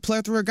just got a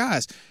plethora of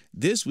guys.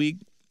 This week,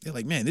 they're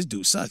like, man, this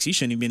dude sucks. He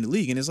shouldn't even be in the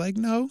league. And it's like,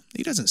 no,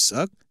 he doesn't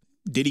suck.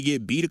 Did he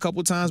get beat a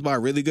couple times by a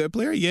really good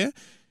player? Yeah.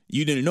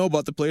 You didn't know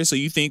about the player, so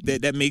you think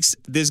that makes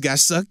this guy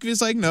suck?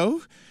 It's like,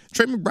 no.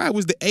 Trey McBride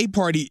was the A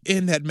party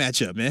in that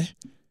matchup, man.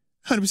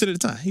 100% of the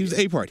time. He was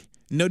the A party.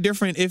 No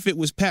different if it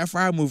was Pat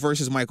Freiermuth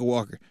versus Michael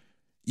Walker.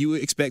 You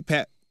would expect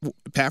Pat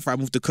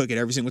Freiermuth to cook it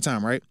every single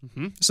time, right?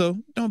 Mm-hmm. So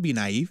don't be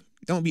naive.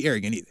 Don't be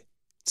arrogant either.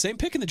 Same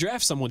pick in the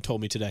draft, someone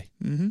told me today.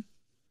 Mm-hmm.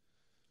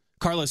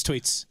 Carlos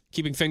tweets,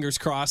 keeping fingers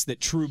crossed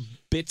that True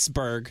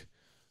Pittsburgh.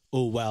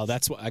 Oh, wow,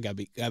 that's what I gotta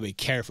be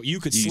careful. You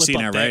could slip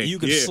up there. Right? You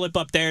could slip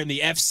up there in the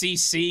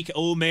FCC.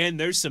 Oh man,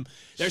 there's some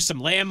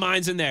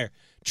landmines in there.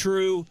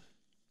 True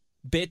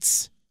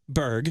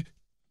Pittsburgh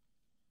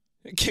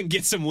can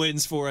get some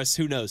wins for us.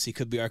 Who knows? He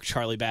could be our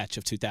Charlie Batch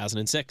of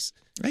 2006.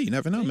 Hey, you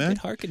never know, man. Good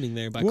hearkening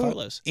there by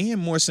Carlos. And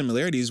more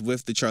similarities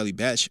with the Charlie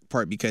Batch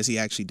part because he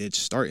actually did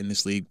start in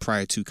this league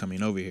prior to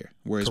coming over here.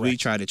 Whereas we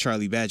try to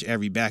Charlie Batch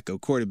every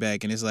backup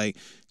quarterback, and it's like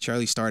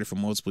Charlie started for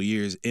multiple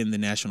years in the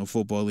National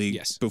Football League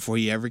before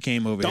he ever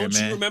came over here, man.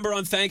 Don't you remember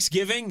on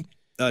Thanksgiving?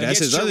 That's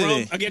his other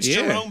day. Against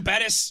Jerome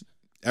Bettis.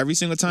 Every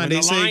single time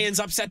when the Lions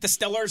upset the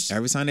Steelers.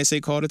 Every time they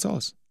say call the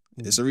toss.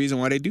 There's a reason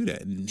why they do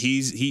that. And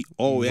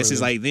that's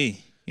his like thing.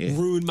 Yeah.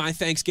 Ruined my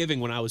Thanksgiving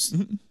when I was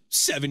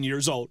 7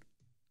 years old.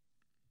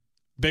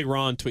 Big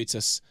Ron tweets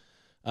us.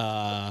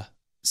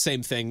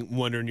 Same thing,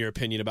 wondering your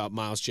opinion about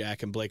Miles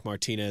Jack and Blake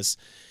Martinez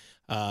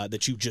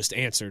that you just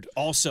answered.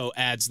 Also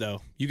adds,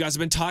 though, you guys have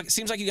been talking.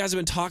 Seems like you guys have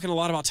been talking a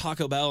lot about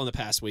Taco Bell in the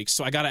past week.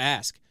 So I got to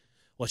ask,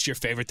 what's your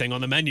favorite thing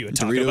on the menu at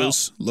Taco Bell?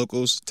 Doritos,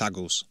 Locos,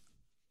 tacos.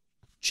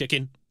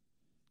 Chicken,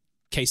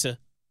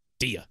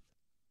 quesadilla.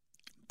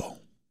 Boom.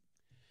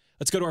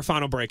 Let's go to our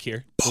final break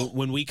here. Boom.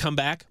 When we come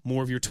back,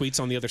 more of your tweets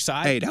on the other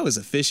side. Hey, that was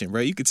efficient, bro.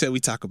 You could tell we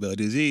Taco Bell.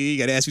 You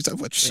got to ask me something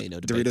about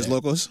Doritos,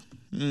 Locos.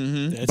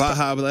 Mm-hmm.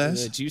 Baja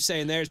Blast. What you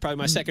saying there is probably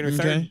my second or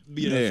third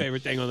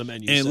favorite thing on the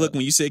menu. And look,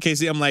 when you say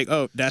KC, I'm like,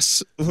 oh,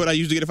 that's what I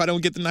usually get if I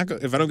don't get the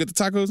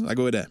tacos. I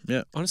go with that.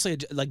 Yeah. Honestly,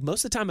 like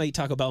most of the time I eat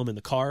Taco Bell, I'm in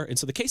the car, and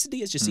so the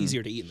quesadilla is just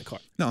easier to eat in the car.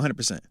 No,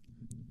 100%.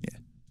 Yeah.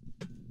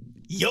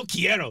 Yo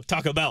quiero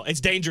Taco Bell. It's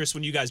dangerous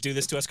when you guys do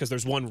this to us because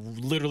there's one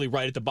literally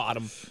right at the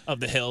bottom of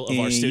the hill of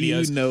our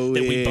studios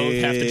that we both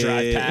have to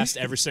drive past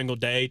every single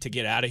day to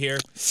get out of here.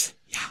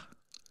 Yeah.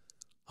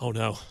 Oh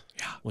no.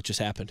 Yeah. What just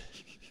happened?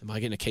 Am I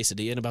getting a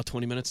quesadilla in about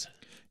 20 minutes?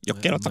 Yo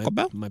quiero Taco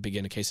Bell. Might be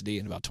getting a quesadilla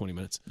in about 20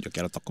 minutes. Yo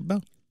quiero Taco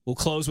Bell. We'll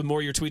close with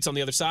more of your tweets on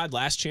the other side.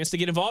 Last chance to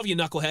get involved, you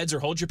knuckleheads, or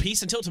hold your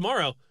peace until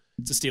tomorrow.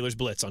 It's the Steelers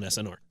Blitz on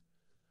SNR.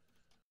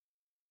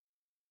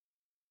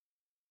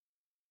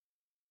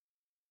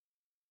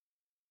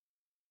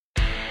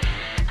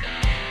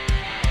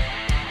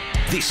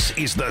 This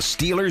is the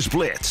Steelers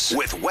Blitz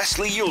with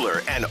Wesley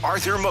Euler and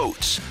Arthur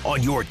Moats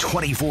on your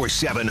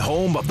 24/7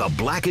 home of the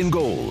black and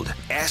gold,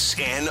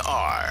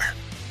 SNR.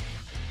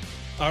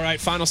 All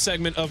right, final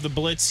segment of the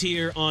Blitz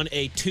here on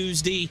a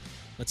Tuesday.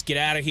 Let's get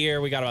out of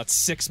here. We got about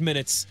 6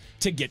 minutes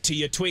to get to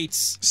your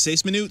tweets.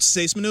 6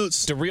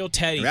 minutes. The Real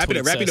Teddy tweets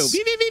us.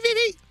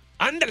 Rapido.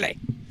 Andale.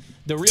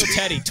 The Real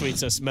Teddy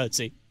tweets us,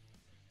 Moatsy.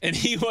 And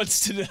he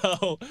wants to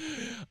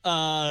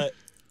know...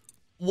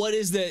 what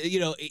is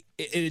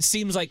it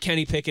seems like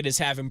Kenny Pickett is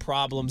having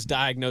problems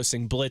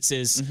diagnosing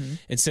blitzes. Mm-hmm.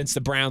 And since the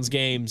Browns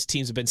games,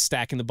 teams have been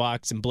stacking the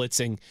box and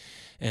blitzing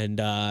and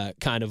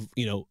kind of,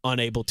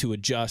 unable to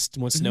adjust.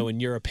 Wants to know,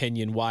 in your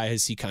opinion, why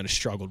has he kind of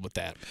struggled with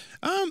that?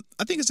 I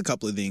think it's a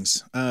couple of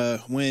things.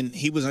 When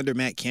he was under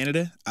Matt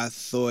Canada, I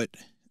thought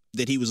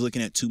that he was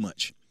looking at too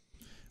much.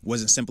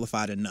 Wasn't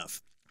simplified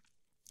enough.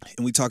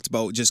 And we talked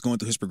about just going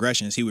through his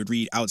progressions. He would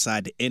read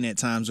outside the in at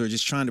times or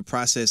just trying to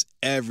process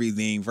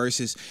everything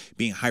versus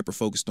being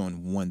hyper-focused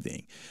on one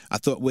thing. I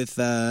thought with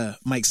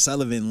Mike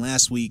Sullivan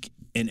last week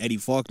and Eddie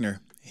Faulkner,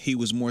 he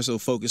was more so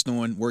focused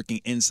on working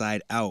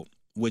inside out,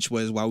 which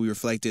was why we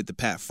reflected the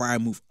Pat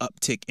Freiermuth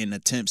uptick in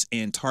attempts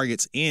and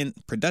targets and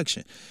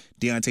production.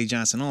 Deontay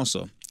Johnson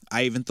also.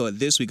 I even thought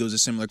this week it was a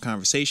similar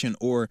conversation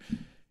or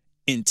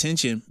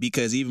intention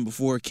because even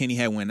before Kenny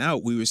had went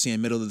out, we were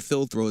seeing middle of the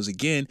field throws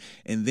again.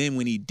 And then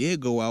when he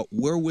did go out,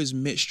 where was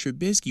Mitch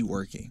Trubisky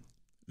working?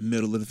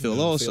 Middle of the field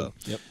also.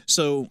 Yep.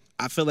 So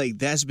I feel like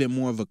that's been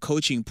more of a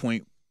coaching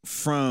point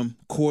from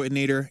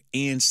coordinator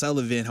and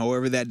Sullivan,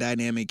 however that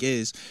dynamic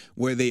is,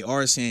 where they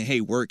are saying,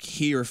 hey, work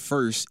here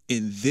first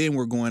and then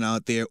we're going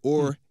out there,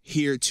 or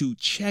here to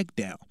check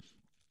down.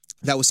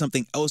 That was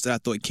something else that I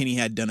thought Kenny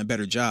had done a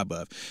better job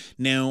of.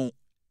 Now,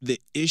 the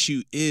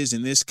issue is,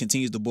 and this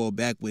continues to boil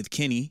back with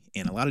Kenny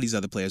and a lot of these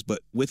other players, but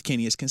with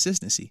Kenny is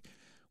consistency.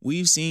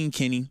 We've seen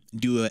Kenny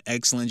do an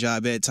excellent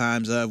job at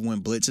times of when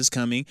blitz is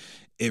coming.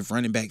 If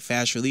running back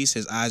fast release,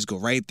 his eyes go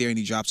right there and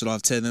he drops it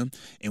off to them.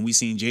 And we've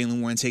seen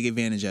Jalen Warren take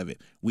advantage of it.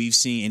 We've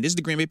seen, and this is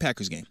the Green Bay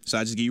Packers game, so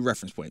I just give you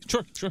reference points.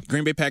 Sure.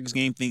 Green Bay Packers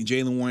game, think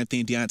Jalen Warren,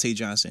 think Deontay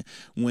Johnson.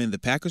 When the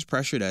Packers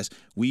pressured us,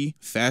 we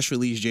fast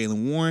released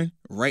Jalen Warren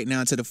right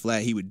now to the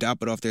flat. He would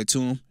drop it off there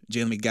to him.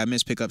 Jalen got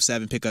missed, pick up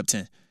 7, pick up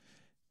 10.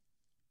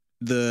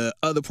 The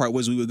other part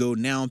was we would go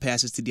now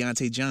passes to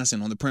Deontay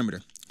Johnson on the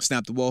perimeter.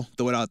 Snap the ball,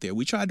 throw it out there.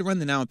 We tried to run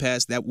the now and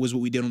pass. That was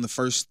what we did on the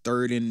first,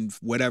 third, and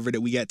whatever that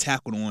we got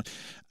tackled on.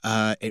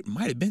 It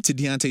might have been to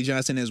Deontay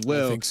Johnson as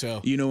well. I think so.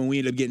 You know, when we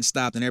ended up getting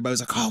stopped and everybody was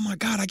like, oh, my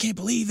God, I can't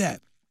believe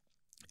that.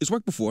 It's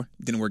worked before.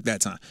 Didn't work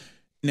that time.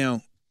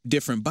 Now,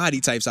 different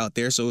body types out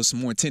there, so it's some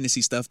more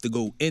tendency stuff to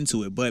go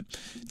into it. But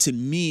to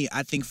me,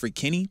 I think for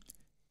Kenny,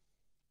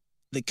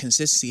 the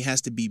consistency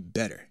has to be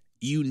better.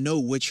 You know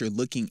what you're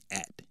looking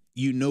at.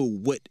 You know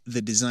what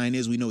the design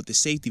is. We know what the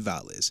safety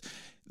valve is.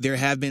 There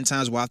have been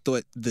times where I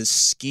thought the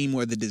scheme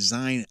or the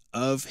design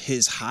of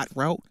his hot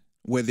route,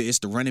 whether it's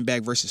the running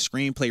back versus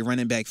screenplay,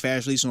 running back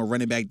fast release, or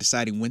running back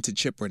deciding when to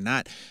chip or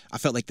not, I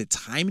felt like the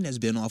timing has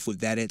been off with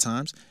that at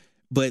times.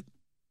 But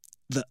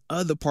the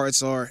other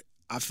parts are,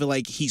 I feel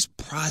like he's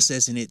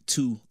processing it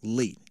too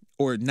late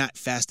or not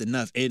fast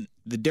enough. And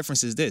the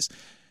difference is this.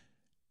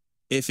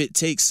 If it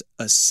takes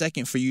a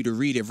second for you to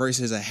read it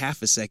versus a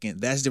half a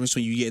second, that's the difference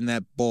between you getting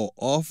that ball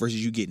off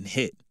versus you getting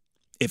hit.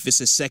 If it's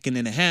a second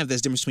and a half,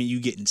 that's the difference between you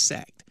getting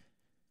sacked.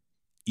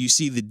 You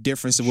see the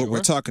difference of what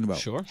we're talking about.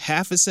 Sure.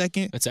 Half a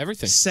second. That's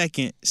everything.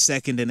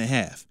 Second and a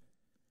half.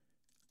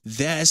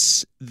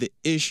 That's the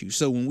issue.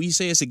 So when we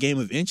say it's a game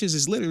of inches,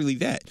 it's literally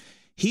that.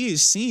 He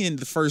is seeing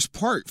the first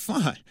part,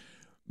 fine.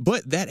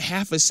 But that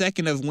half a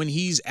second of when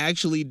he's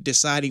actually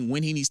deciding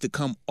when he needs to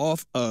come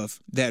off of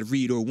that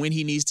read or when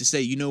he needs to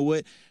say, you know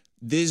what,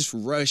 this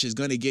rush is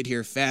going to get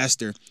here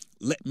faster.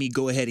 Let me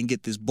go ahead and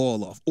get this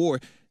ball off. Or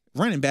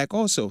running back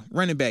also.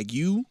 Running back,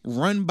 you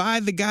run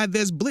by the guy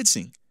that's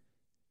blitzing.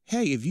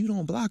 Hey, if you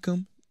don't block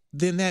him,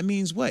 then that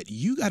means what?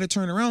 You got to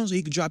turn around so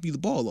he can drop you the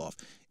ball off.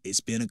 It's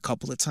been a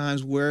couple of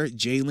times where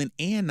Jalen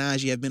and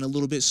Najee have been a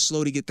little bit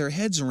slow to get their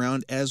heads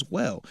around as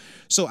well.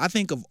 So I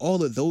think of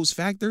all of those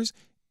factors,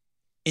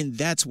 and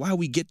that's why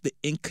we get the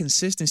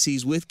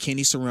inconsistencies with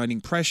Kenny surrounding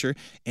pressure,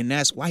 and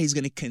that's why he's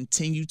going to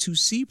continue to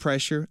see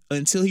pressure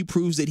until he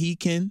proves that he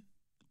can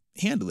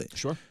handle it.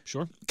 Sure.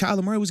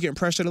 Kyler Murray was getting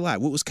pressured a lot.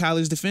 What was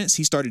Kyler's defense?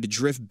 He started to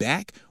drift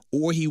back,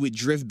 or he would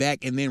drift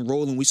back and then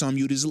roll, and we saw him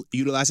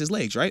utilize his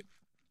legs, right?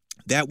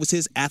 That was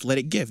his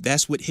athletic gift.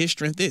 That's what his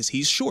strength is.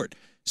 He's short.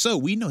 So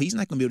we know he's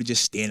not going to be able to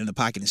just stand in the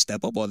pocket and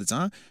step up all the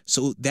time.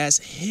 So that's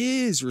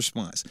his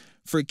response.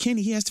 For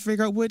Kenny, he has to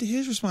figure out what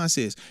his response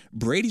is.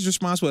 Brady's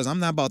response was, I'm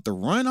not about to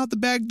run out the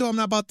back door. I'm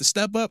not about to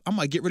step up. I'm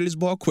going to get rid of this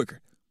ball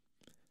quicker.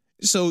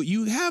 So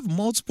you have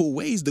multiple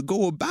ways to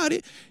go about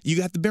it. You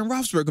got the Ben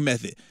Roethlisberger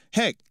method.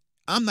 Heck,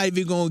 I'm not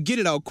even going to get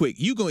it out quick.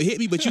 You going to hit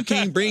me, but you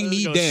can't bring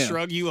me down.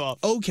 Shrug you off.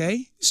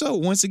 Okay. So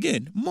once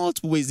again,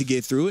 multiple ways to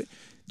get through it.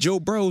 Joe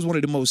Burrow is one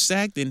of the most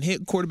sacked and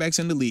hit quarterbacks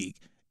in the league.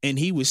 And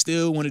he was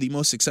still one of the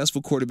most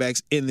successful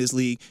quarterbacks in this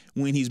league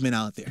when he's been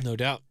out there. No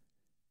doubt.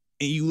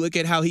 And you look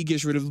at how he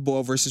gets rid of the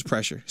ball versus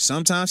pressure.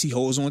 Sometimes he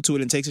holds on to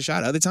it and takes a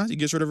shot. Other times he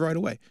gets rid of it right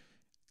away.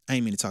 I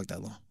ain't mean to talk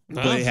that long.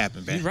 No, but it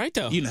happened, man. You're right,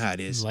 though. You know how it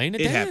is. Laying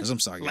it It down. happens. I'm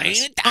sorry, Laying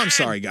guys. it down. I'm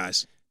sorry,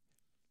 guys.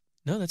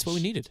 No, that's what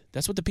we needed.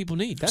 That's what the people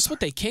need. That's what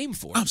they came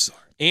for. I'm sorry.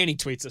 Annie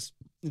tweets us.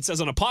 It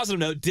says, on a positive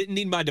note, didn't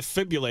need my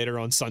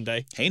defibrillator on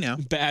Sunday. Hey, now.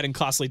 Bad and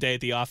costly day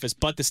at the office,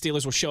 but the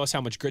Steelers will show us how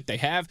much grit they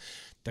have.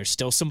 There's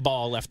still some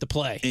ball left to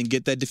play. And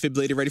get that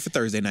defibrillator ready for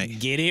Thursday night.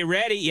 Get it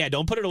ready. Yeah,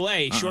 don't put it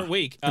away. Short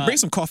week. And bring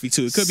some coffee,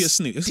 too. It could be a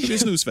snooze. It could be a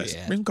snooze fest.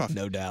 Yeah, bring some coffee.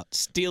 No doubt.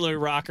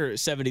 Steeler Rocker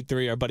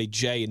 73, our buddy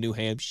Jay in New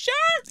Hampshire.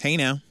 Hey,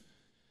 now.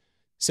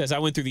 Says, I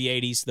went through the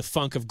 80s, the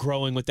funk of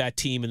growing with that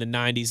team in the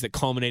 90s that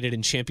culminated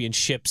in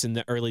championships in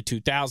the early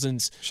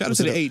 2000s. Shout out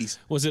to the 80s.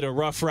 Was it a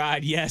rough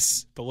ride?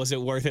 Yes. But was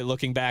it worth it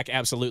looking back?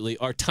 Absolutely.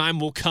 Our time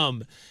will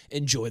come.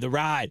 Enjoy the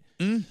ride.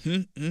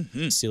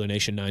 Steeler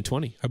Nation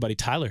 920. Our buddy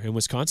Tyler in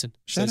Wisconsin.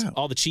 Shout says, out.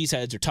 all the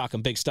cheeseheads are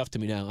talking big stuff to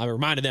me now. I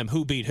reminded them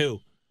who beat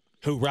who.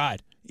 Who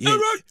ride. Yeah. All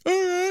right.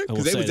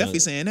 Because they were definitely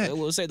saying that. I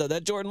will say, though,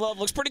 that Jordan Love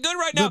looks pretty good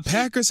right now. The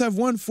Packers have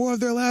won 4 of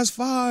their last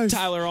 5.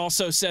 Tyler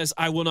also says,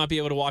 I will not be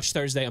able to watch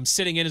Thursday. I'm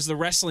sitting in as the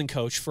wrestling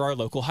coach for our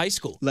local high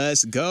school.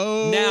 Let's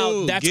go.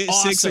 Now, that's Get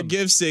awesome. 6 or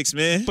give 6,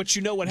 man. But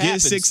you know what Get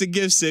happens. 6 or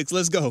give 6.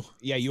 Let's go.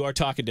 Yeah, you are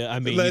talking to,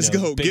 Let's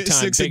go. big Get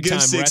time, 6 or big give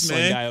time 6, wrestling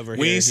man. guy over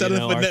we here. ain't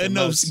settling for Arthur nothing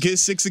else. Moats. Get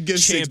 6 or give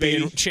 6,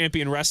 baby.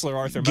 Champion wrestler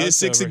Arthur Get Moats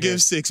 6 or over here.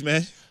 give 6,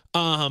 man.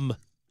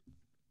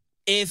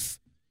 If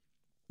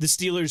the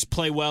Steelers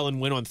play well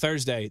and win on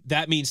Thursday,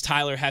 that means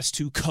Tyler has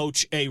to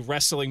coach a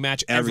wrestling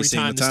match every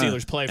time the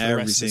Steelers play for the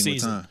rest of the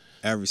season.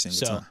 Every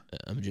single time.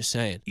 I'm just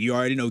saying. You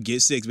already know,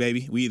 get 6,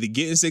 baby. We either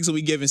getting 6 or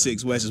we giving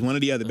 6, Wes. It's one or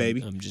the other,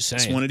 baby. I'm just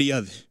saying. It's one or the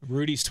other.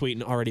 Rudy's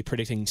tweeting already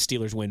predicting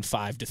Steelers win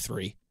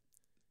 5-3.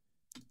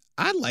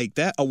 I like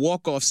that. A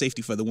walk-off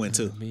safety for the win,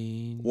 too. I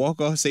mean,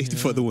 Walk-off safety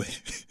for the win.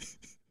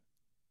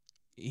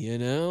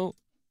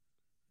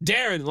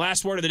 Darren,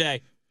 last word of the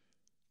day.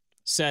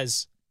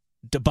 says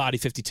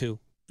DeBody52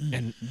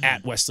 and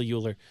at Wesley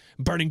Euler.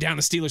 Burning down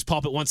the Steelers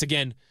pulpit once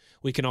again.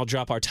 We can all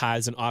drop our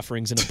tithes and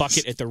offerings in a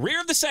bucket at the rear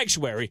of the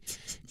sanctuary.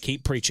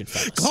 Keep preaching,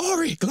 fellas.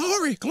 Glory,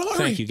 glory, glory.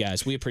 Thank you,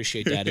 guys. We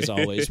appreciate that as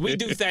always. We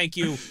do thank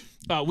you.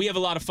 We have a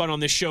lot of fun on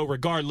this show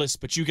regardless,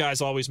 but you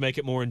guys always make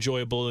it more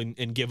enjoyable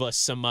and give us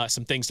some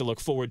things to look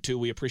forward to.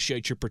 We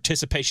appreciate your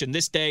participation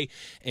this day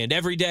and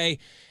every day.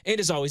 And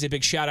as always, a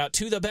big shout out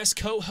to the best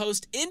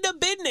co-host in the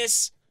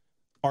business,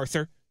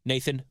 Arthur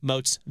Nathan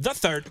Moats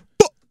III.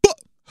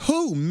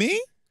 Who,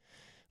 me?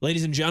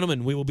 Ladies and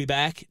gentlemen, we will be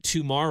back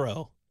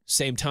tomorrow.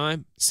 Same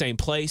time, same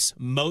place.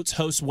 Moats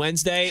hosts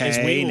Wednesday as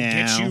we will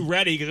get you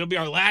ready because it'll be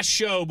our last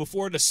show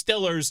before the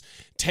Steelers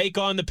take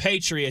on the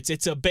Patriots.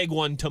 It's a big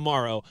one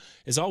tomorrow.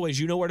 As always,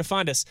 you know where to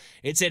find us.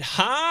 It's at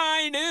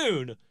high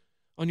noon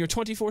on your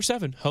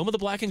 24/7 home of the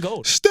black and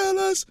gold.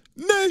 Steelers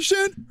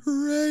Nation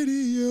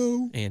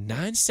Radio. And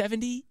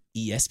 970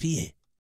 ESPN.